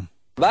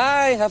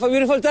 Bye. Have a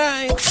beautiful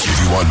time. If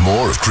you want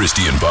more of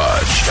Krysti and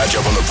Bodge, catch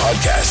up on the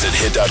podcast at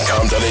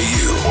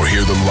hit.com.au or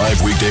hear them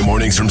live weekday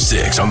mornings from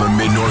 6 on the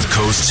Mid-North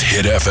Coast's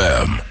Hit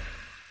FM.